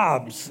and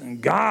gobs and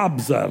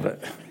gobs of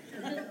it.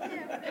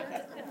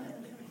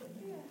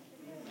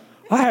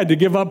 I had to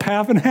give up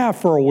half and half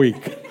for a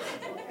week.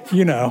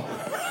 You know,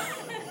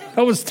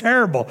 that was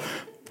terrible.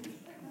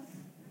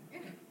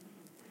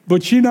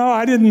 But you know,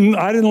 I didn't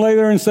lay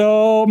there and say,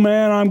 oh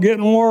man, I'm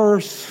getting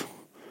worse.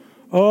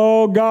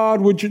 Oh, God,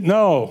 would you?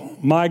 No,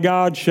 my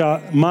God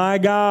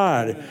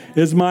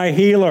is my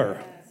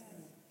healer.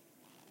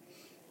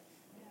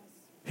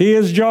 He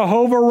is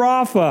Jehovah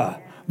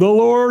Rapha, the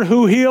Lord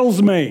who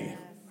heals me.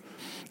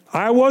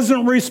 I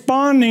wasn't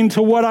responding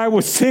to what I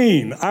was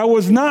seeing. I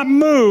was not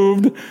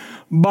moved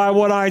by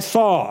what I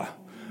saw.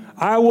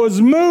 I was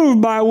moved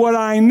by what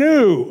I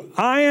knew.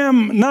 I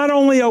am not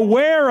only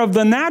aware of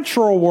the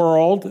natural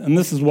world, and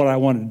this is what I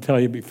wanted to tell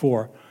you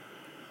before.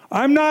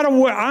 I'm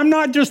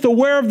not just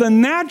aware of the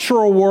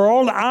natural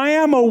world, I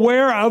am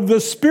aware of the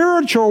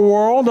spiritual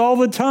world all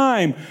the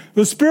time.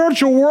 The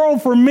spiritual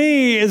world for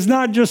me is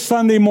not just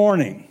Sunday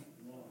morning.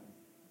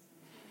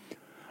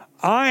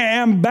 I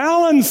am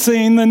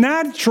balancing the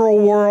natural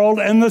world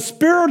and the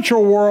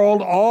spiritual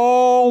world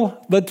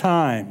all the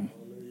time.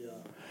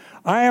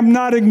 I am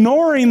not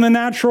ignoring the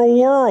natural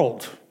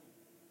world,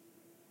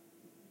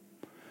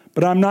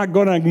 but I'm not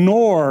going to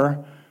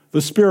ignore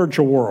the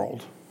spiritual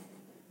world.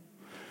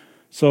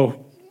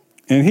 So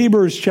in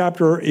Hebrews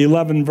chapter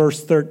 11,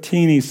 verse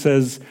 13, he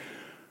says,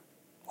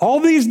 all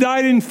these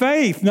died in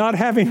faith, not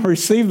having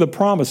received the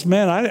promise.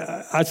 Man,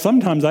 I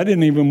sometimes I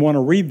didn't even want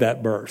to read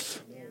that verse.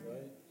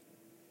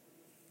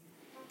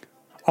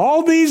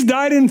 All these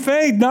died in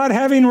faith, not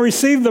having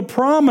received the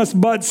promise,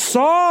 but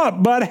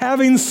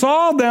having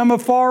saw them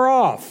afar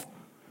off.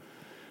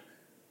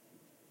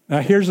 Now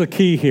here's the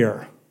key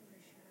here.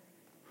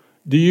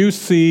 Do you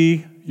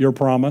see your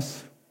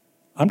promise?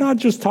 I'm not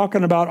just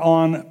talking about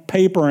on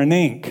paper and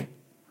ink.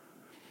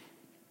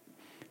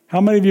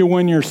 How many of you,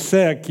 when you're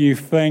sick, you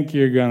think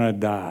you're going to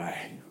die?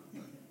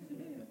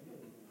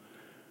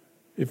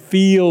 It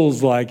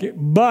feels like it.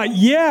 But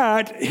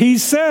yet, he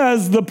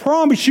says, the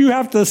promise, you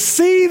have to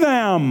see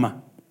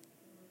them.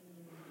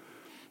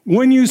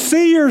 When you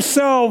see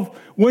yourself,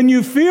 when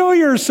you feel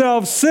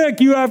yourself sick,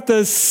 you have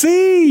to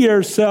see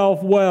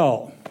yourself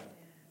well.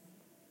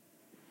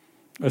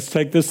 Let's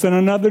take this in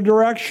another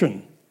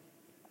direction.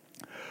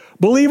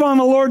 Believe on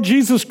the Lord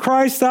Jesus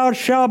Christ, thou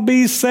shalt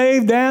be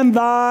saved, and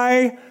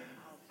thy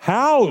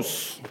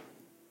house.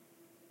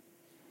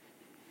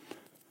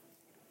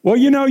 Well,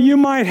 you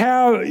might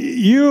have,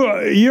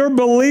 you're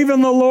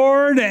believing the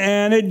Lord,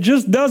 and it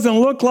just doesn't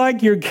look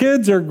like your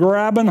kids are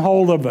grabbing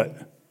hold of it.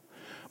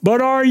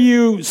 But are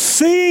you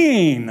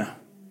seeing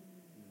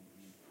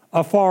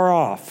afar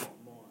off?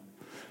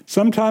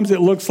 Sometimes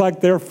it looks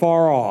like they're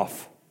far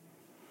off.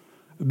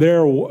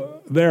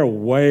 They're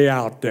way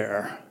out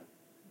there.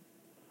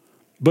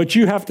 But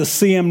you have to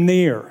see them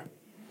near.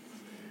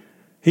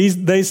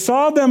 They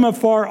saw them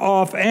afar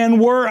off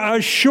and were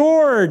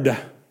assured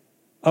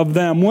of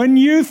them. When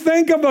you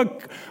think of a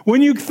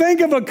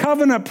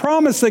covenant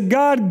promise that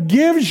God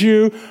gives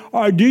you,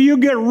 do you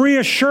get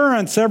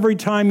reassurance every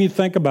time you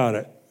think about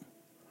it?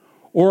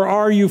 Or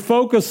are you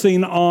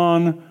focusing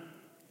on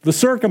the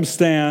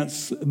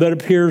circumstance that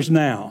appears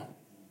now?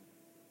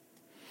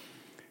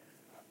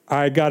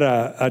 I got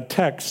a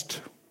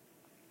text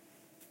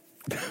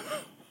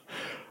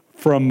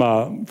from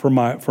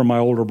my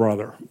older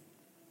brother.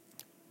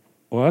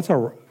 Well,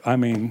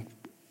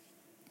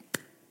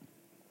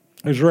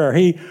 it's rare.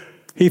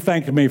 He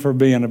thanked me for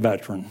being a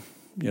veteran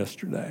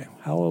yesterday.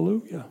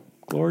 Hallelujah.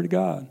 Glory to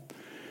God.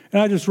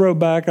 And I just wrote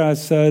back and I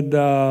said,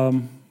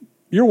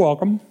 you're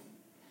welcome.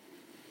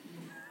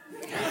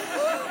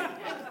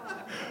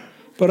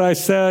 But I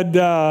said,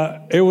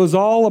 it was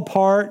all a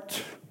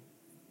part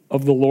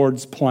of the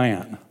Lord's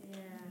plan. Yeah.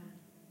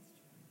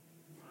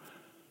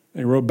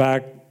 He wrote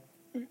back,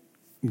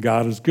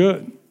 God is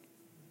good.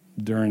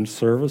 During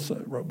service,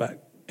 I wrote back,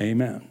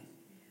 amen.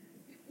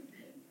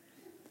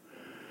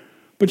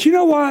 But you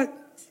know what?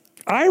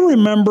 I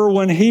remember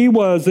when he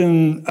was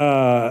in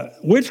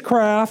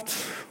witchcraft,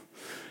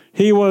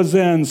 he was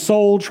in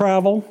soul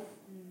travel.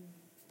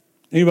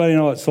 Anybody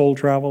know what soul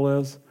travel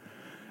is?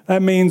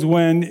 That means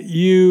when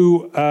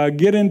you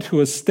get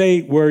into a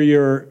state where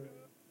your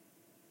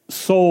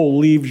soul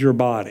leaves your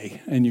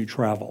body and you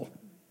travel.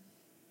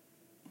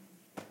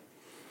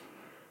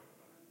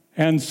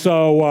 And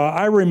so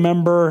I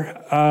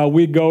remember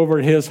we'd go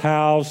over to his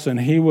house and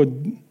he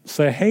would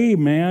say, hey,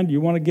 man,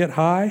 you want to get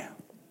high?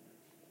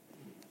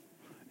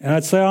 And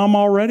I'd say, I'm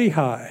already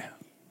high.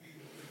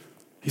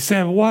 He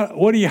said, what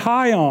are you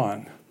high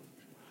on?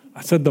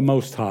 I said, the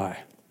Most High.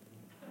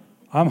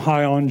 I'm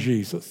high on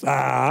Jesus.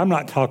 I'm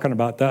not talking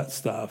about that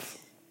stuff.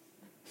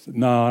 I said,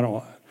 no, I don't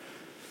want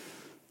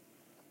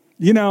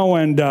it.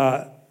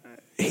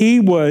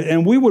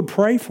 And we would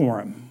pray for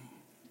him.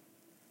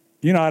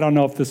 I don't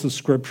know if this is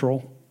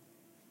scriptural,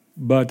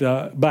 but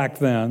back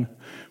then,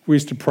 we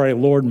used to pray,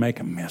 Lord, make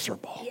him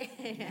miserable.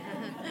 Yeah.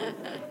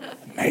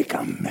 Make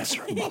him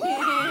miserable.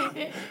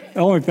 The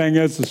only thing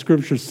is, the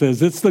scripture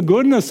says, it's the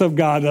goodness of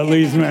God that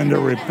leads men to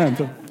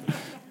repentance.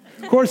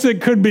 Of course,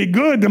 it could be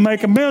good to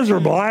make him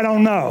miserable. I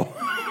don't know.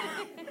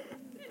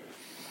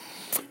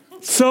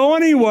 So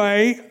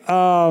anyway,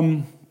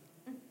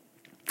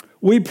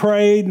 we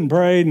prayed and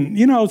prayed, and,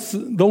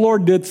 the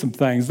Lord did some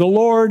things. The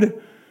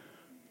Lord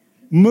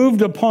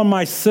moved upon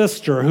my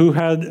sister who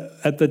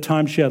at the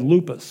time she had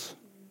lupus.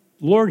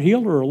 The Lord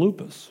healed her of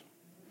lupus.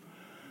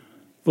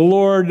 The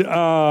Lord,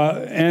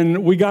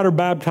 and we got her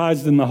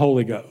baptized in the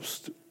Holy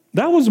Ghost.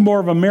 That was more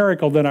of a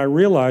miracle than I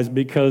realized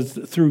because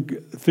through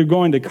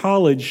going to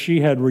college,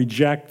 she had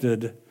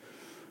rejected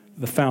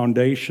the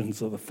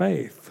foundations of the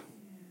faith.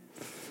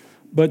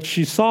 But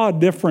she saw a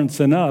difference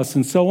in us.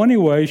 And so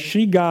anyway,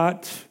 she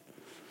got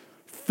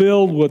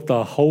filled with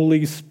the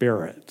Holy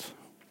Spirit.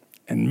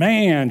 And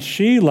man,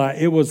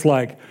 it was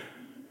like,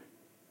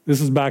 this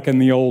is back in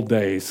the old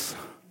days.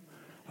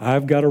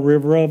 I've got a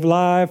river of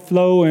life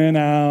flowing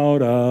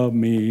out of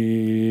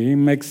me,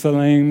 makes the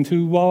lame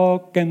to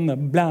walk and the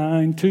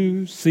blind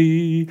to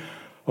see.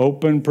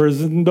 Open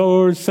prison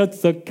doors,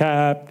 sets the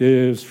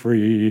captives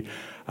free.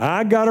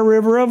 I got a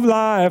river of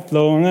life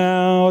flowing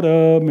out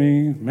of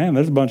me. Man,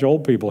 there's a bunch of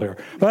old people here.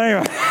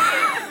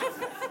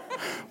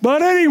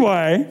 But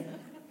anyway,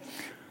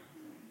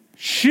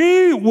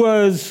 she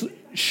was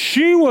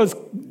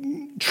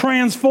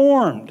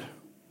transformed.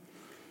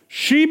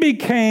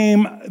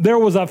 There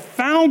was a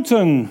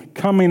fountain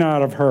coming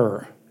out of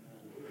her.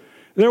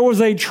 There was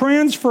a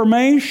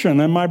transformation,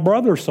 and my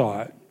brother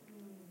saw it.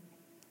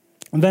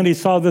 And then he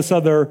saw this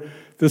other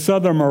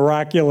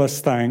miraculous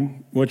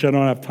thing, which I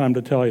don't have time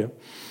to tell you.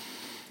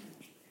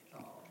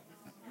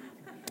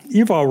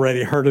 You've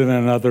already heard it in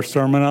another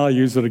sermon. I'll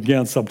use it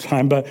again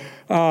sometime. But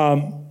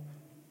I'll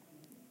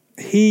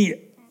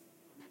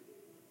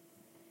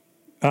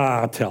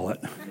tell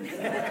it.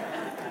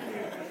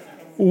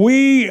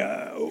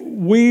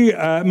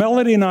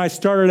 Melody and I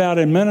started out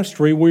in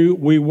ministry.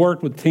 We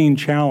worked with Teen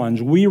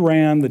Challenge. We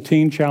ran the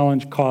Teen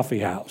Challenge Coffee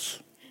House.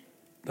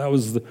 That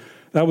was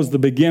the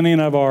beginning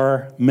of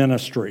our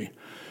ministry.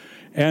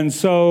 And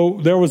so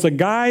there was a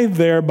guy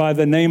there by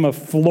the name of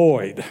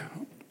Floyd.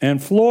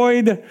 And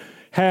Floyd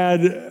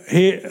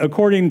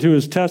according to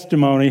his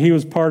testimony, he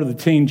was part of the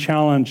Teen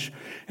Challenge.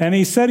 And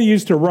he said he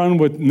used to run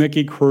with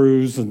Nicky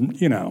Cruz and,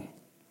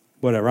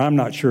 whatever. I'm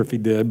not sure if he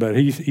did, but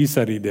he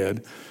said he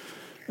did.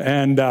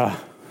 And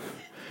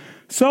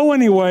so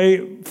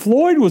anyway,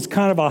 Floyd was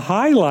kind of a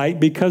highlight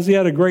because he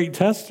had a great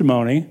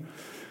testimony.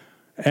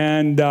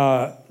 And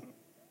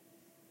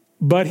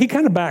but he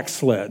kind of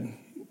backslid.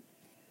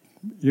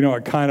 You know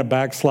what kind of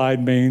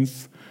backslide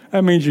means?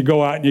 That means you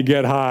go out and you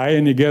get high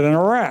and you get in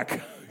a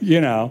wreck,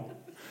 And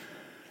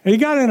he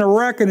got in a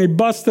wreck and he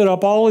busted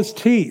up all his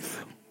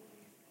teeth.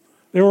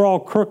 They were all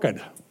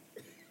crooked.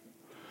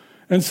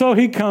 And so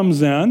he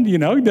comes in, he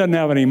doesn't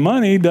have any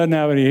money, doesn't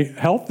have any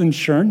health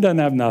insurance, doesn't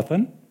have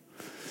nothing.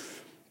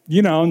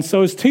 And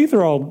so his teeth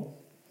are all,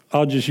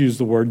 I'll just use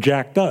the word,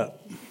 jacked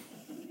up.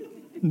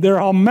 They're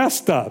all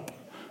messed up.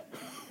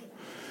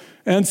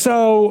 And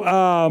so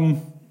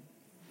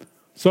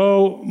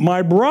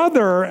my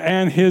brother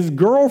and his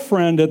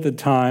girlfriend at the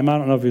time, I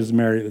don't know if he was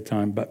married at the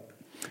time, but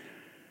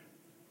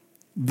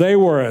they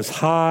were as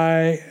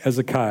high as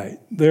a kite.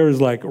 They was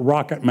like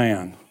Rocket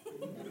Man.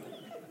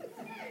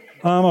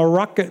 I'm a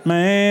rocket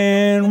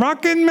man,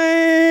 rocket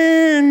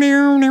man.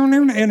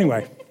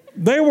 Anyway,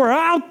 they were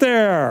out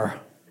there.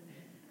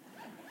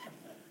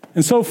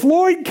 And so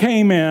Floyd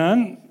came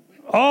in,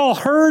 all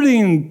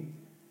hurting,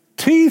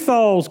 teeth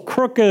all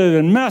crooked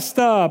and messed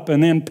up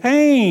and in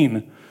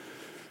pain.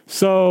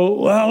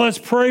 So, let's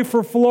pray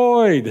for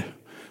Floyd.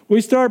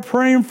 We start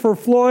praying for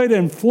Floyd,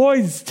 and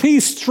Floyd's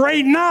teeth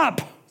straighten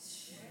up.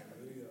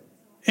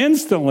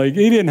 Instantly.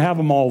 He didn't have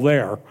them all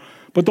there.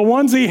 But the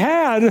ones he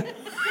had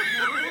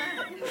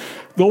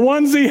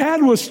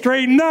was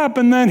straightened up,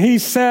 and then he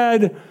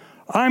said,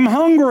 I'm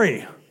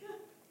hungry.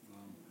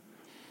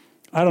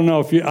 I don't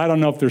know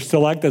if they're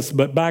still like this,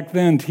 but back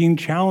then, Teen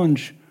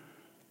Challengers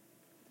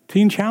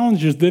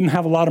didn't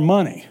have a lot of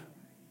money.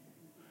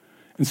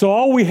 And so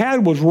all we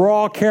had was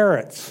raw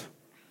carrots.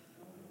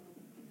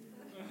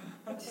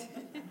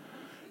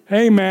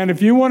 Hey, man,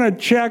 if you want to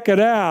check it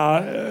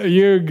out,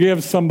 you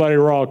give somebody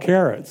raw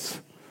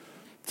carrots.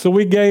 So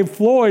we gave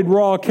Floyd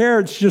raw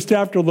carrots just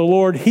after the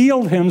Lord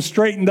healed him,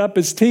 straightened up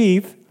his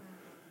teeth,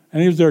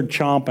 and he was there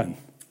chomping.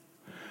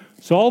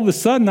 So all of a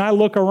sudden, I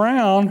look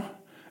around,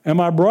 and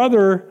my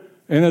brother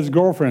and his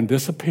girlfriend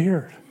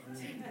disappeared.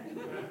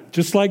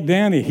 Just like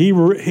Danny.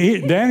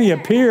 Danny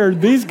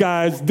appeared, these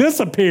guys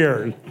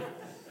disappeared.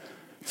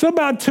 So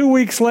about 2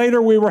 weeks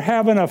later, we were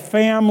having a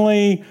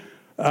family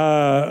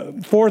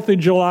 4th of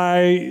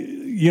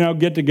July,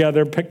 get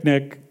together,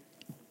 picnic.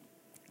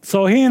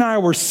 So he and I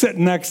were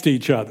sitting next to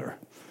each other.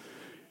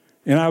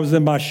 And I was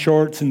in my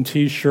shorts and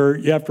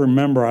T-shirt. You have to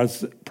remember, I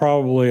was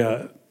probably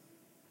a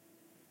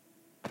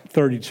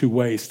 32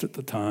 waist at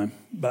the time.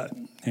 But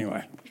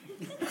anyway,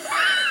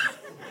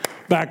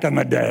 back in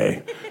the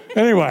day.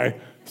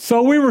 Anyway,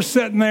 so we were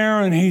sitting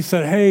there and he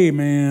said, hey,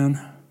 man.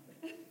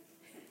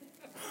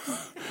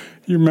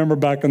 You remember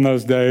back in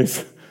those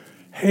days?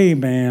 Hey,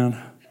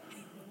 man,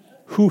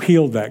 who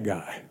healed that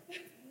guy?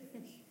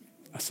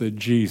 I said,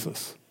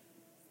 Jesus.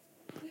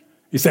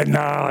 He said,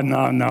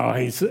 no.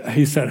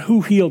 He said,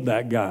 who healed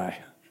that guy?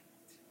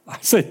 I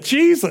said,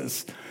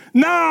 Jesus.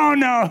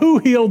 No, who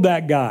healed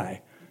that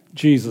guy?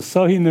 Jesus.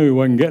 So he knew he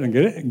wasn't going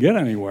to get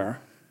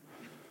anywhere.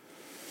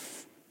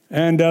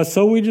 And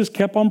so we just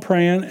kept on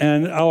praying.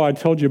 And, I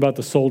told you about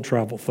the soul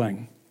travel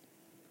thing.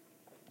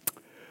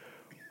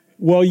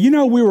 Well,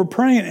 we were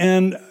praying,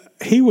 and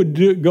he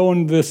would go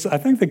into this, I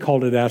think they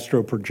called it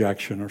astral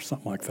projection or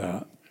something like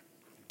that.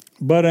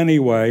 But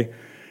anyway,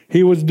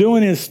 he was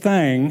doing his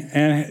thing,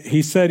 and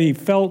he said he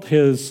felt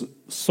his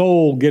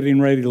soul getting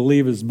ready to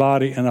leave his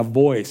body, and a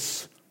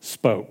voice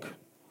spoke.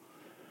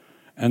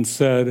 and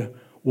said,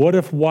 what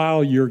if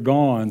while you're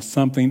gone,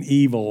 something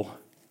evil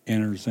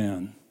enters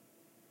in?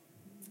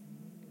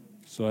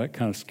 So that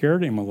kind of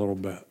scared him a little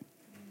bit.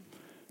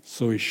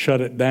 So he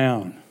shut it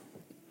down.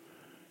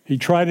 He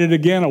tried it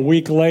again a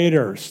week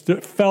later,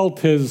 felt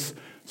his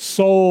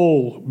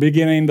soul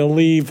beginning to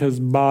leave his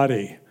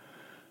body.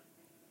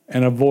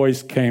 And a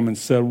voice came and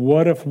said,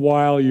 what if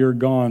while you're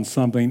gone,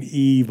 something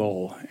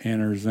evil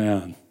enters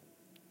in?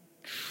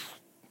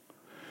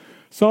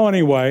 So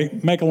anyway,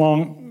 make a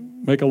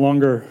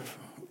longer,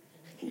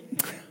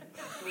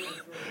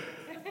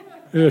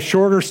 a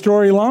shorter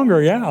story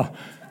longer, yeah.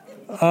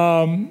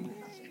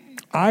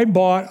 I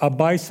bought a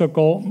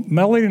bicycle.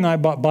 Melody and I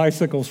bought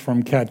bicycles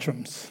from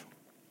Ketchum's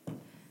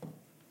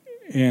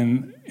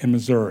in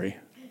Missouri.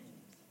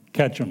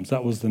 Ketchum's,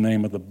 that was the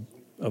name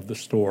of the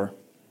store.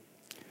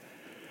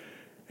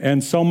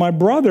 And so my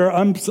brother,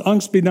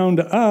 unbeknown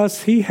to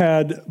us, he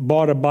had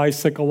bought a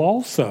bicycle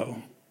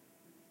also.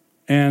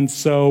 And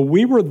so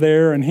we were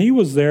there, and he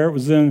was there. It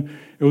was in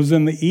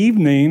the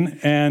evening,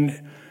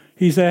 and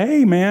he said,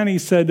 "Hey, man," he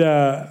said,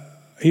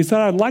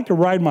 "I'd like to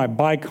ride my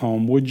bike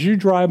home. Would you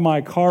drive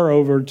my car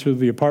over to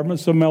the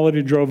apartment?" So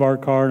Melody drove our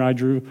car, and I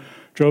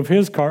drove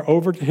his car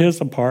over to his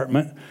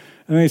apartment.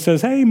 And he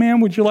says, "Hey, man,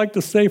 would you like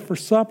to stay for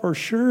supper?"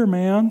 "Sure,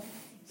 man."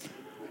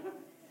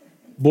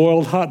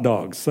 Boiled hot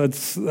dogs.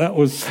 That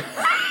was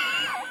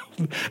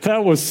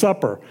that was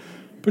supper.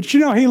 But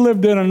he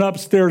lived in an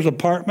upstairs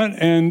apartment,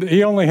 and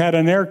he only had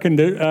an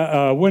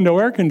window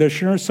air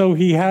conditioner, so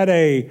he had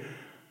a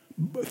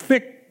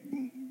thick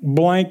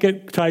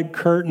blanket-type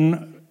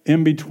curtain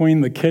in between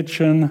the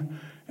kitchen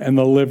and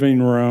the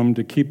living room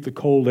to keep the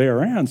cold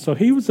air in. So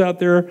he was out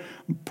there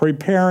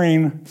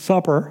preparing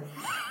supper,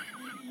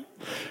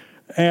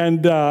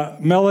 and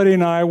Melody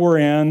and I were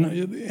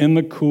in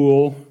the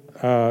cool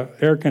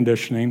air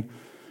conditioning,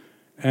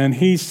 and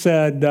he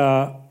said,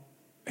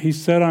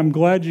 "I'm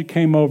glad you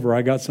came over.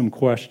 I got some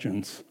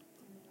questions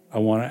I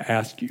want to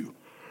ask you."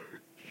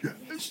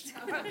 Yes.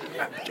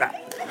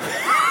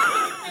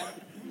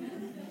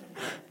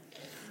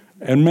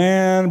 And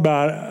man,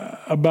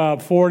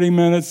 about 40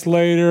 minutes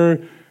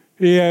later,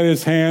 he had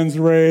his hands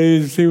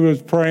raised. He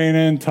was praying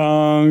in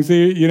tongues.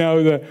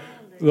 The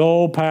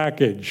whole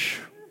package.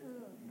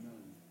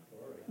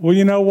 Well,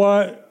 you know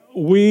what?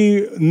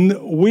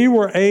 We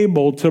were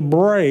able to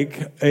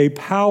break a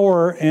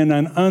power in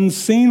an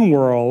unseen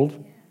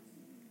world.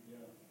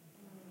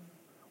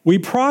 We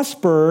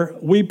prosper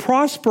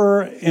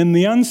in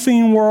the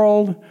unseen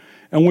world,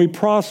 and we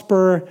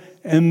prosper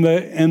in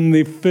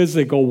the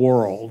physical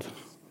world.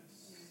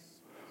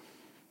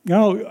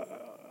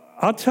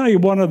 I'll tell you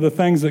one of the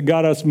things that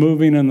got us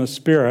moving in the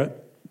Spirit.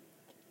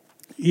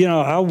 We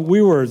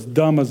were as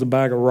dumb as a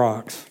bag of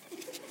rocks.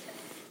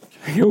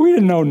 We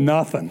didn't know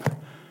nothing.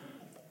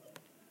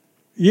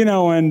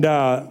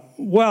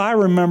 I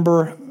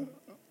remember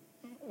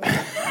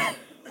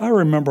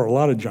a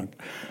lot of junk.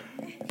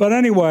 But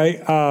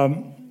anyway,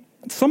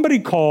 somebody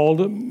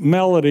called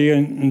Melody,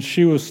 and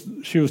she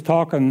was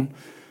talking,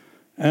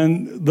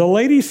 and the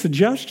lady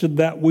suggested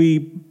that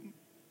when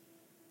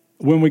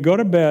we go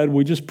to bed,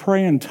 we just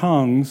pray in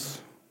tongues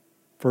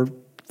for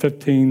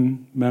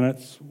 15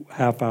 minutes,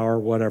 half hour,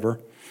 whatever,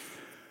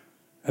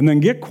 and then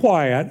get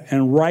quiet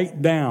and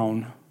write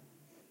down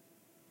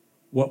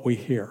what we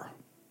hear.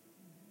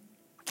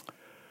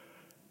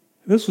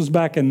 This was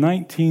back in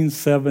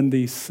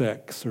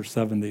 1976 or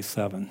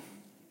 77.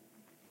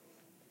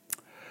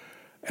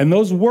 And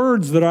those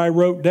words that I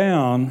wrote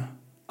down,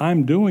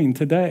 I'm doing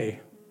today.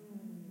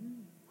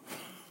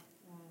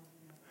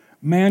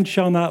 Man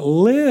shall not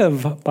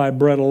live by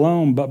bread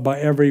alone, but by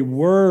every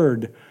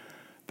word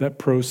that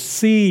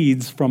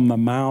proceeds from the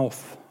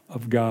mouth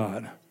of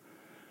God.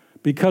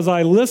 Because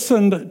I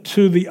listened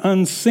to the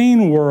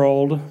unseen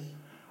world,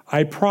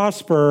 I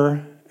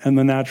prosper in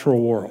the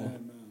natural world.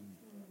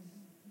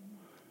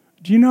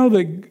 Do you know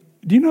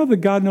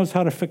that God knows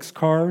how to fix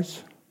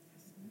cars?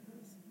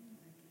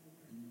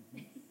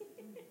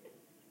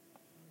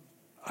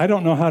 I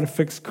don't know how to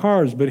fix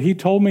cars, but he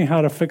told me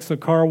how to fix a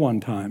car one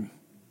time.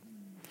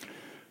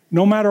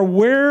 No matter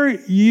where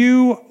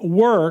you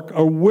work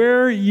or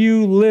where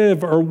you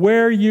live or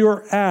where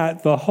you're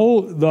at,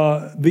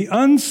 the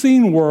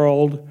unseen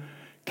world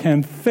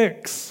can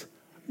fix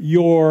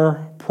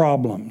your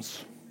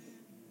problems.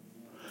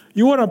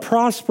 You want to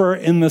prosper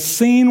in the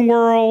seen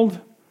world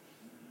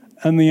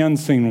and the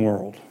unseen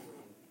world.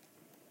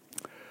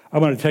 I'm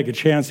going to take a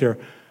chance here.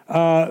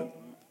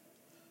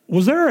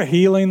 Was there a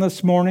healing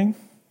this morning?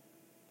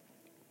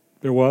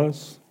 There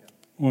was?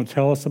 You want to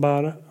tell us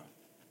about it?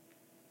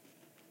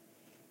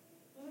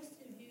 Most of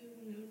you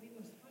know me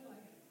most of my life.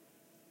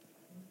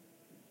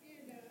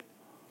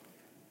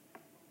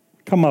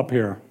 Come up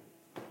here.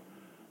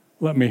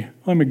 Let me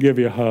give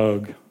you a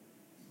hug.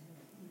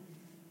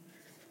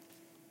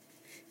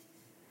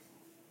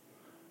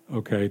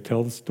 Okay,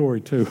 tell the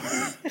story too.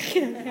 I was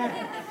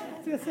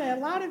going to say, a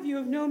lot of you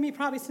have known me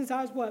probably since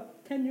I was,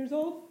 10 years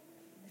old?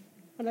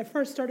 When I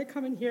first started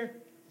coming here.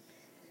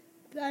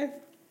 I've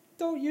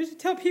don't usually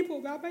tell people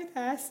about my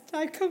past.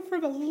 I come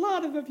from a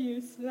lot of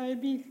abuse, and I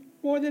mean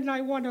more than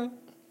I want to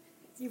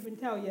even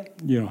tell you.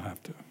 You don't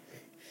have to.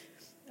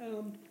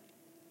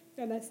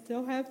 And I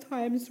still have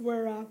times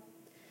where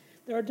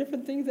there are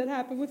different things that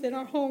happen within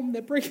our home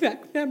that bring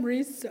back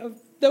memories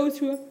of those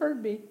who have hurt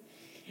me.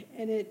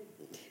 And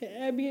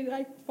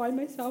I find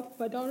myself,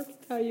 my daughter can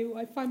tell you,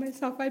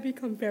 I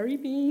become very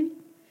mean.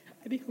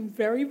 I become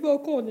very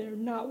vocal, and they're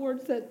not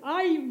words that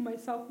I even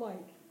myself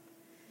like.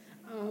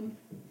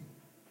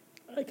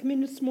 I come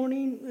in this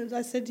morning, as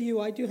I said to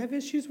you, I do have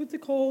issues with the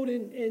cold,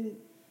 and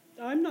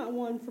I'm not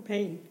one for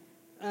pain.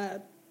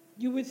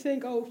 You would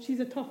think, oh,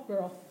 she's a tough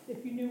girl.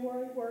 If you knew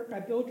where I work,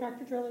 I build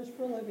tractor trailers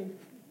for a living.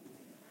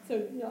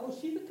 So,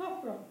 she's a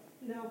tough girl.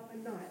 No,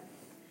 I'm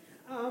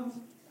not.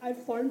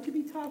 I've learned to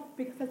be tough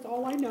because that's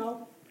all I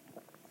know.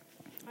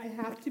 I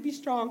have to be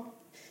strong.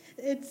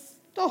 It's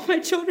all my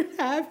children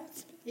have.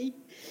 It's me.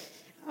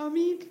 I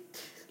mean,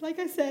 like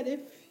I said, if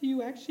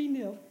you actually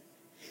knew.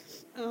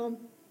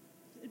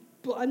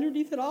 But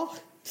underneath it all,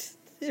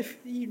 if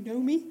you know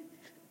me,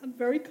 I'm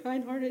very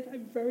kind-hearted.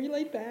 I'm very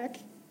laid back,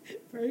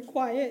 very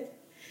quiet.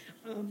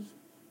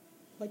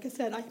 Like I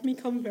said, I can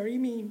become very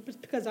mean just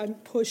because I'm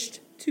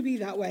pushed to be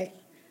that way.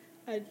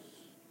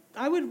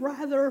 I would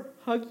rather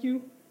hug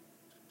you,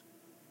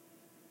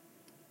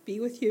 be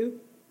with you.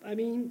 I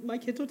mean, my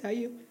kids will tell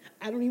you,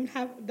 I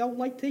don't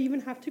like to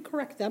even have to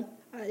correct them.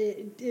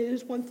 It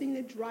is one thing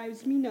that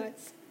drives me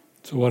nuts.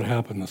 So what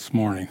happened this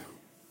morning?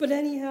 But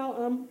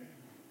anyhow,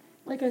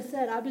 like I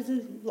said, I was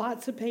in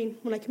lots of pain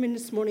when I came in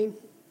this morning,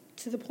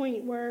 to the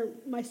point where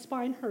my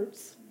spine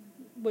hurts.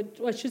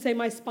 I should say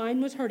my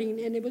spine was hurting,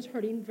 and it was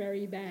hurting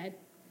very bad.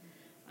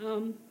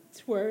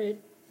 It's where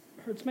it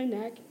hurts my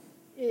neck.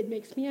 It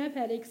makes me have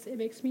headaches. It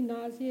makes me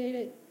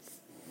nauseated,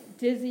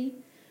 dizzy.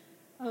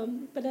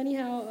 But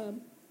anyhow,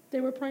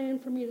 they were praying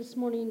for me this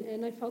morning,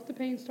 and I felt the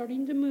pain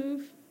starting to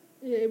move.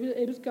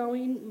 It was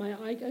going.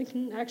 I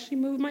can actually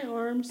move my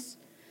arms.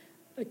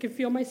 I can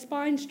feel my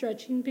spine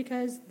stretching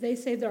because they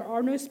say there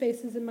are no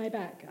spaces in my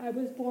back. I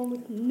was born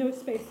with no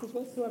spaces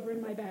whatsoever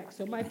in my back,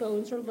 so my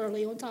bones are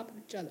literally on top of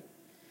each other.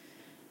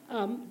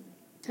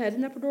 Had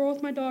an epidural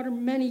with my daughter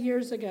many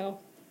years ago,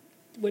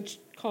 which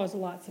caused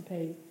lots of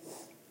pain.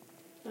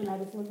 And I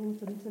was living with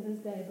them to this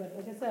day. But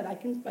like I said,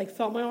 I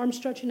felt my arms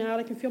stretching out.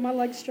 I can feel my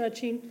legs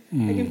stretching.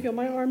 I can feel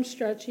my arms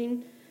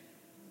stretching.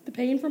 The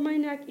pain from my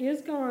neck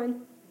is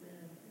gone.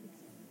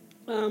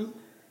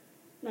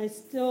 I'm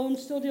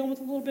still dealing with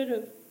a little bit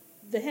of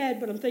the head,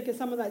 but I'm thinking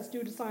some of that's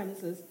due to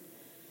sinuses.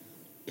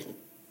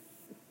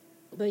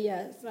 But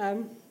yes,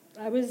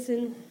 I was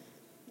in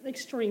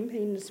extreme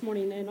pain this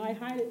morning, and I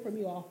hide it from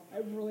you all. I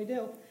really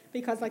do.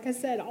 Because like I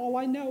said, all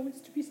I know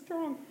is to be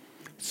strong.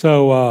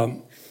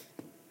 So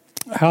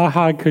how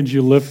high could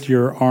you lift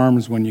your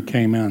arms when you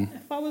came in?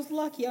 If I was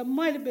lucky, I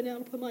might have been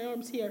able to put my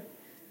arms here.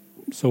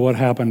 So what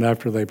happened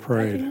after they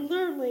prayed? I can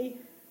literally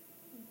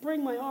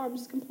bring my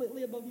arms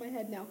completely above my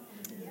head now.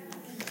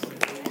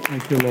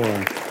 Thank you,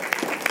 Lord.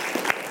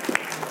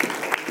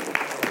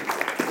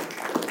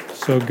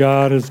 So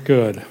God is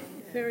good.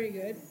 Very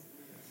good.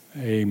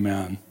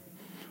 Amen.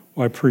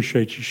 Well, I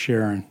appreciate you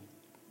sharing.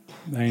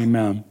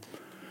 Amen.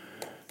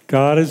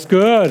 God is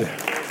good.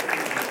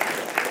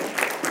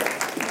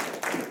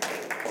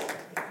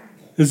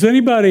 Does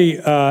anybody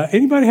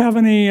have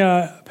any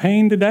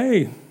pain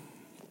today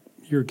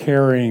you're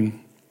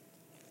carrying?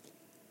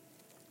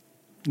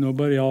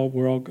 Nobody?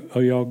 We're all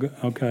good?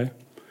 Okay.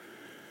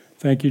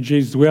 Thank you,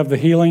 Jesus. Do we have the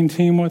healing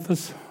team with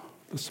us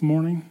this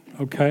morning?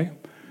 Okay.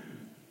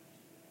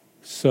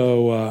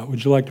 So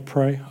would you like to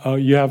pray? Oh,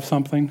 you have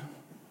something?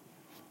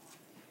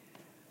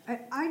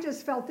 I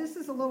just felt this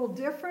is a little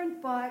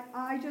different, but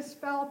I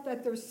just felt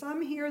that there's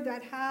some here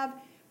that have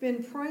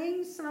been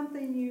praying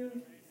something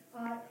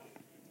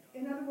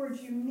in other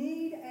words, you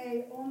need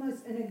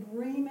almost an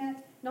agreement,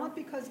 not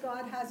because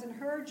God hasn't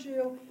heard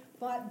you,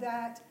 but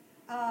that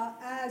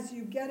as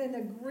you get an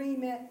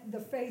agreement, the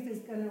faith is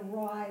going to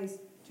rise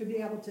to be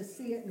able to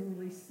see it and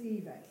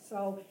receive it.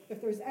 So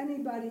if there's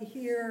anybody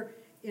here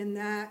in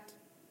that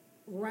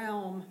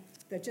realm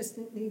that just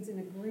needs an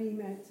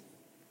agreement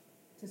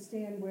to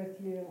stand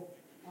with you,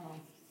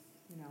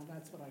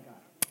 that's what I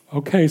got.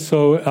 Okay,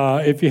 so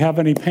if you have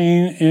any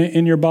pain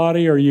in your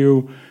body or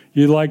you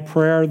like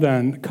prayer,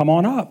 then come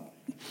on up.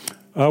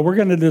 We're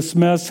going to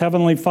dismiss.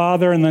 Heavenly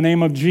Father, in the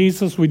name of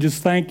Jesus, we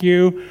just thank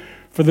you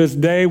for this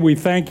day. We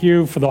thank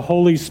you for the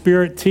Holy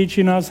Spirit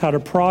teaching us how to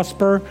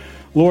prosper,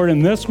 Lord,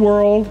 in this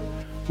world,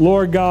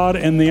 Lord God,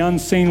 in the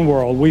unseen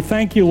world. We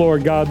thank you,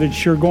 Lord God,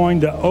 that you're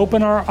going to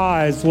open our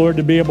eyes, Lord,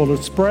 to be able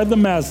to spread the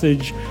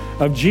message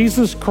of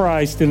Jesus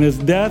Christ and his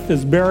death,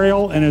 his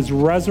burial, and his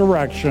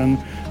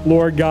resurrection,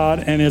 Lord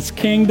God, and his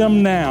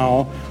kingdom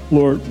now,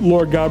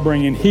 Lord God,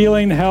 bringing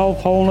healing,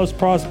 health, wholeness,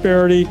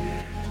 prosperity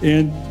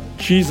in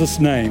Jesus'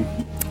 name.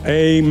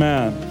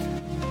 Amen.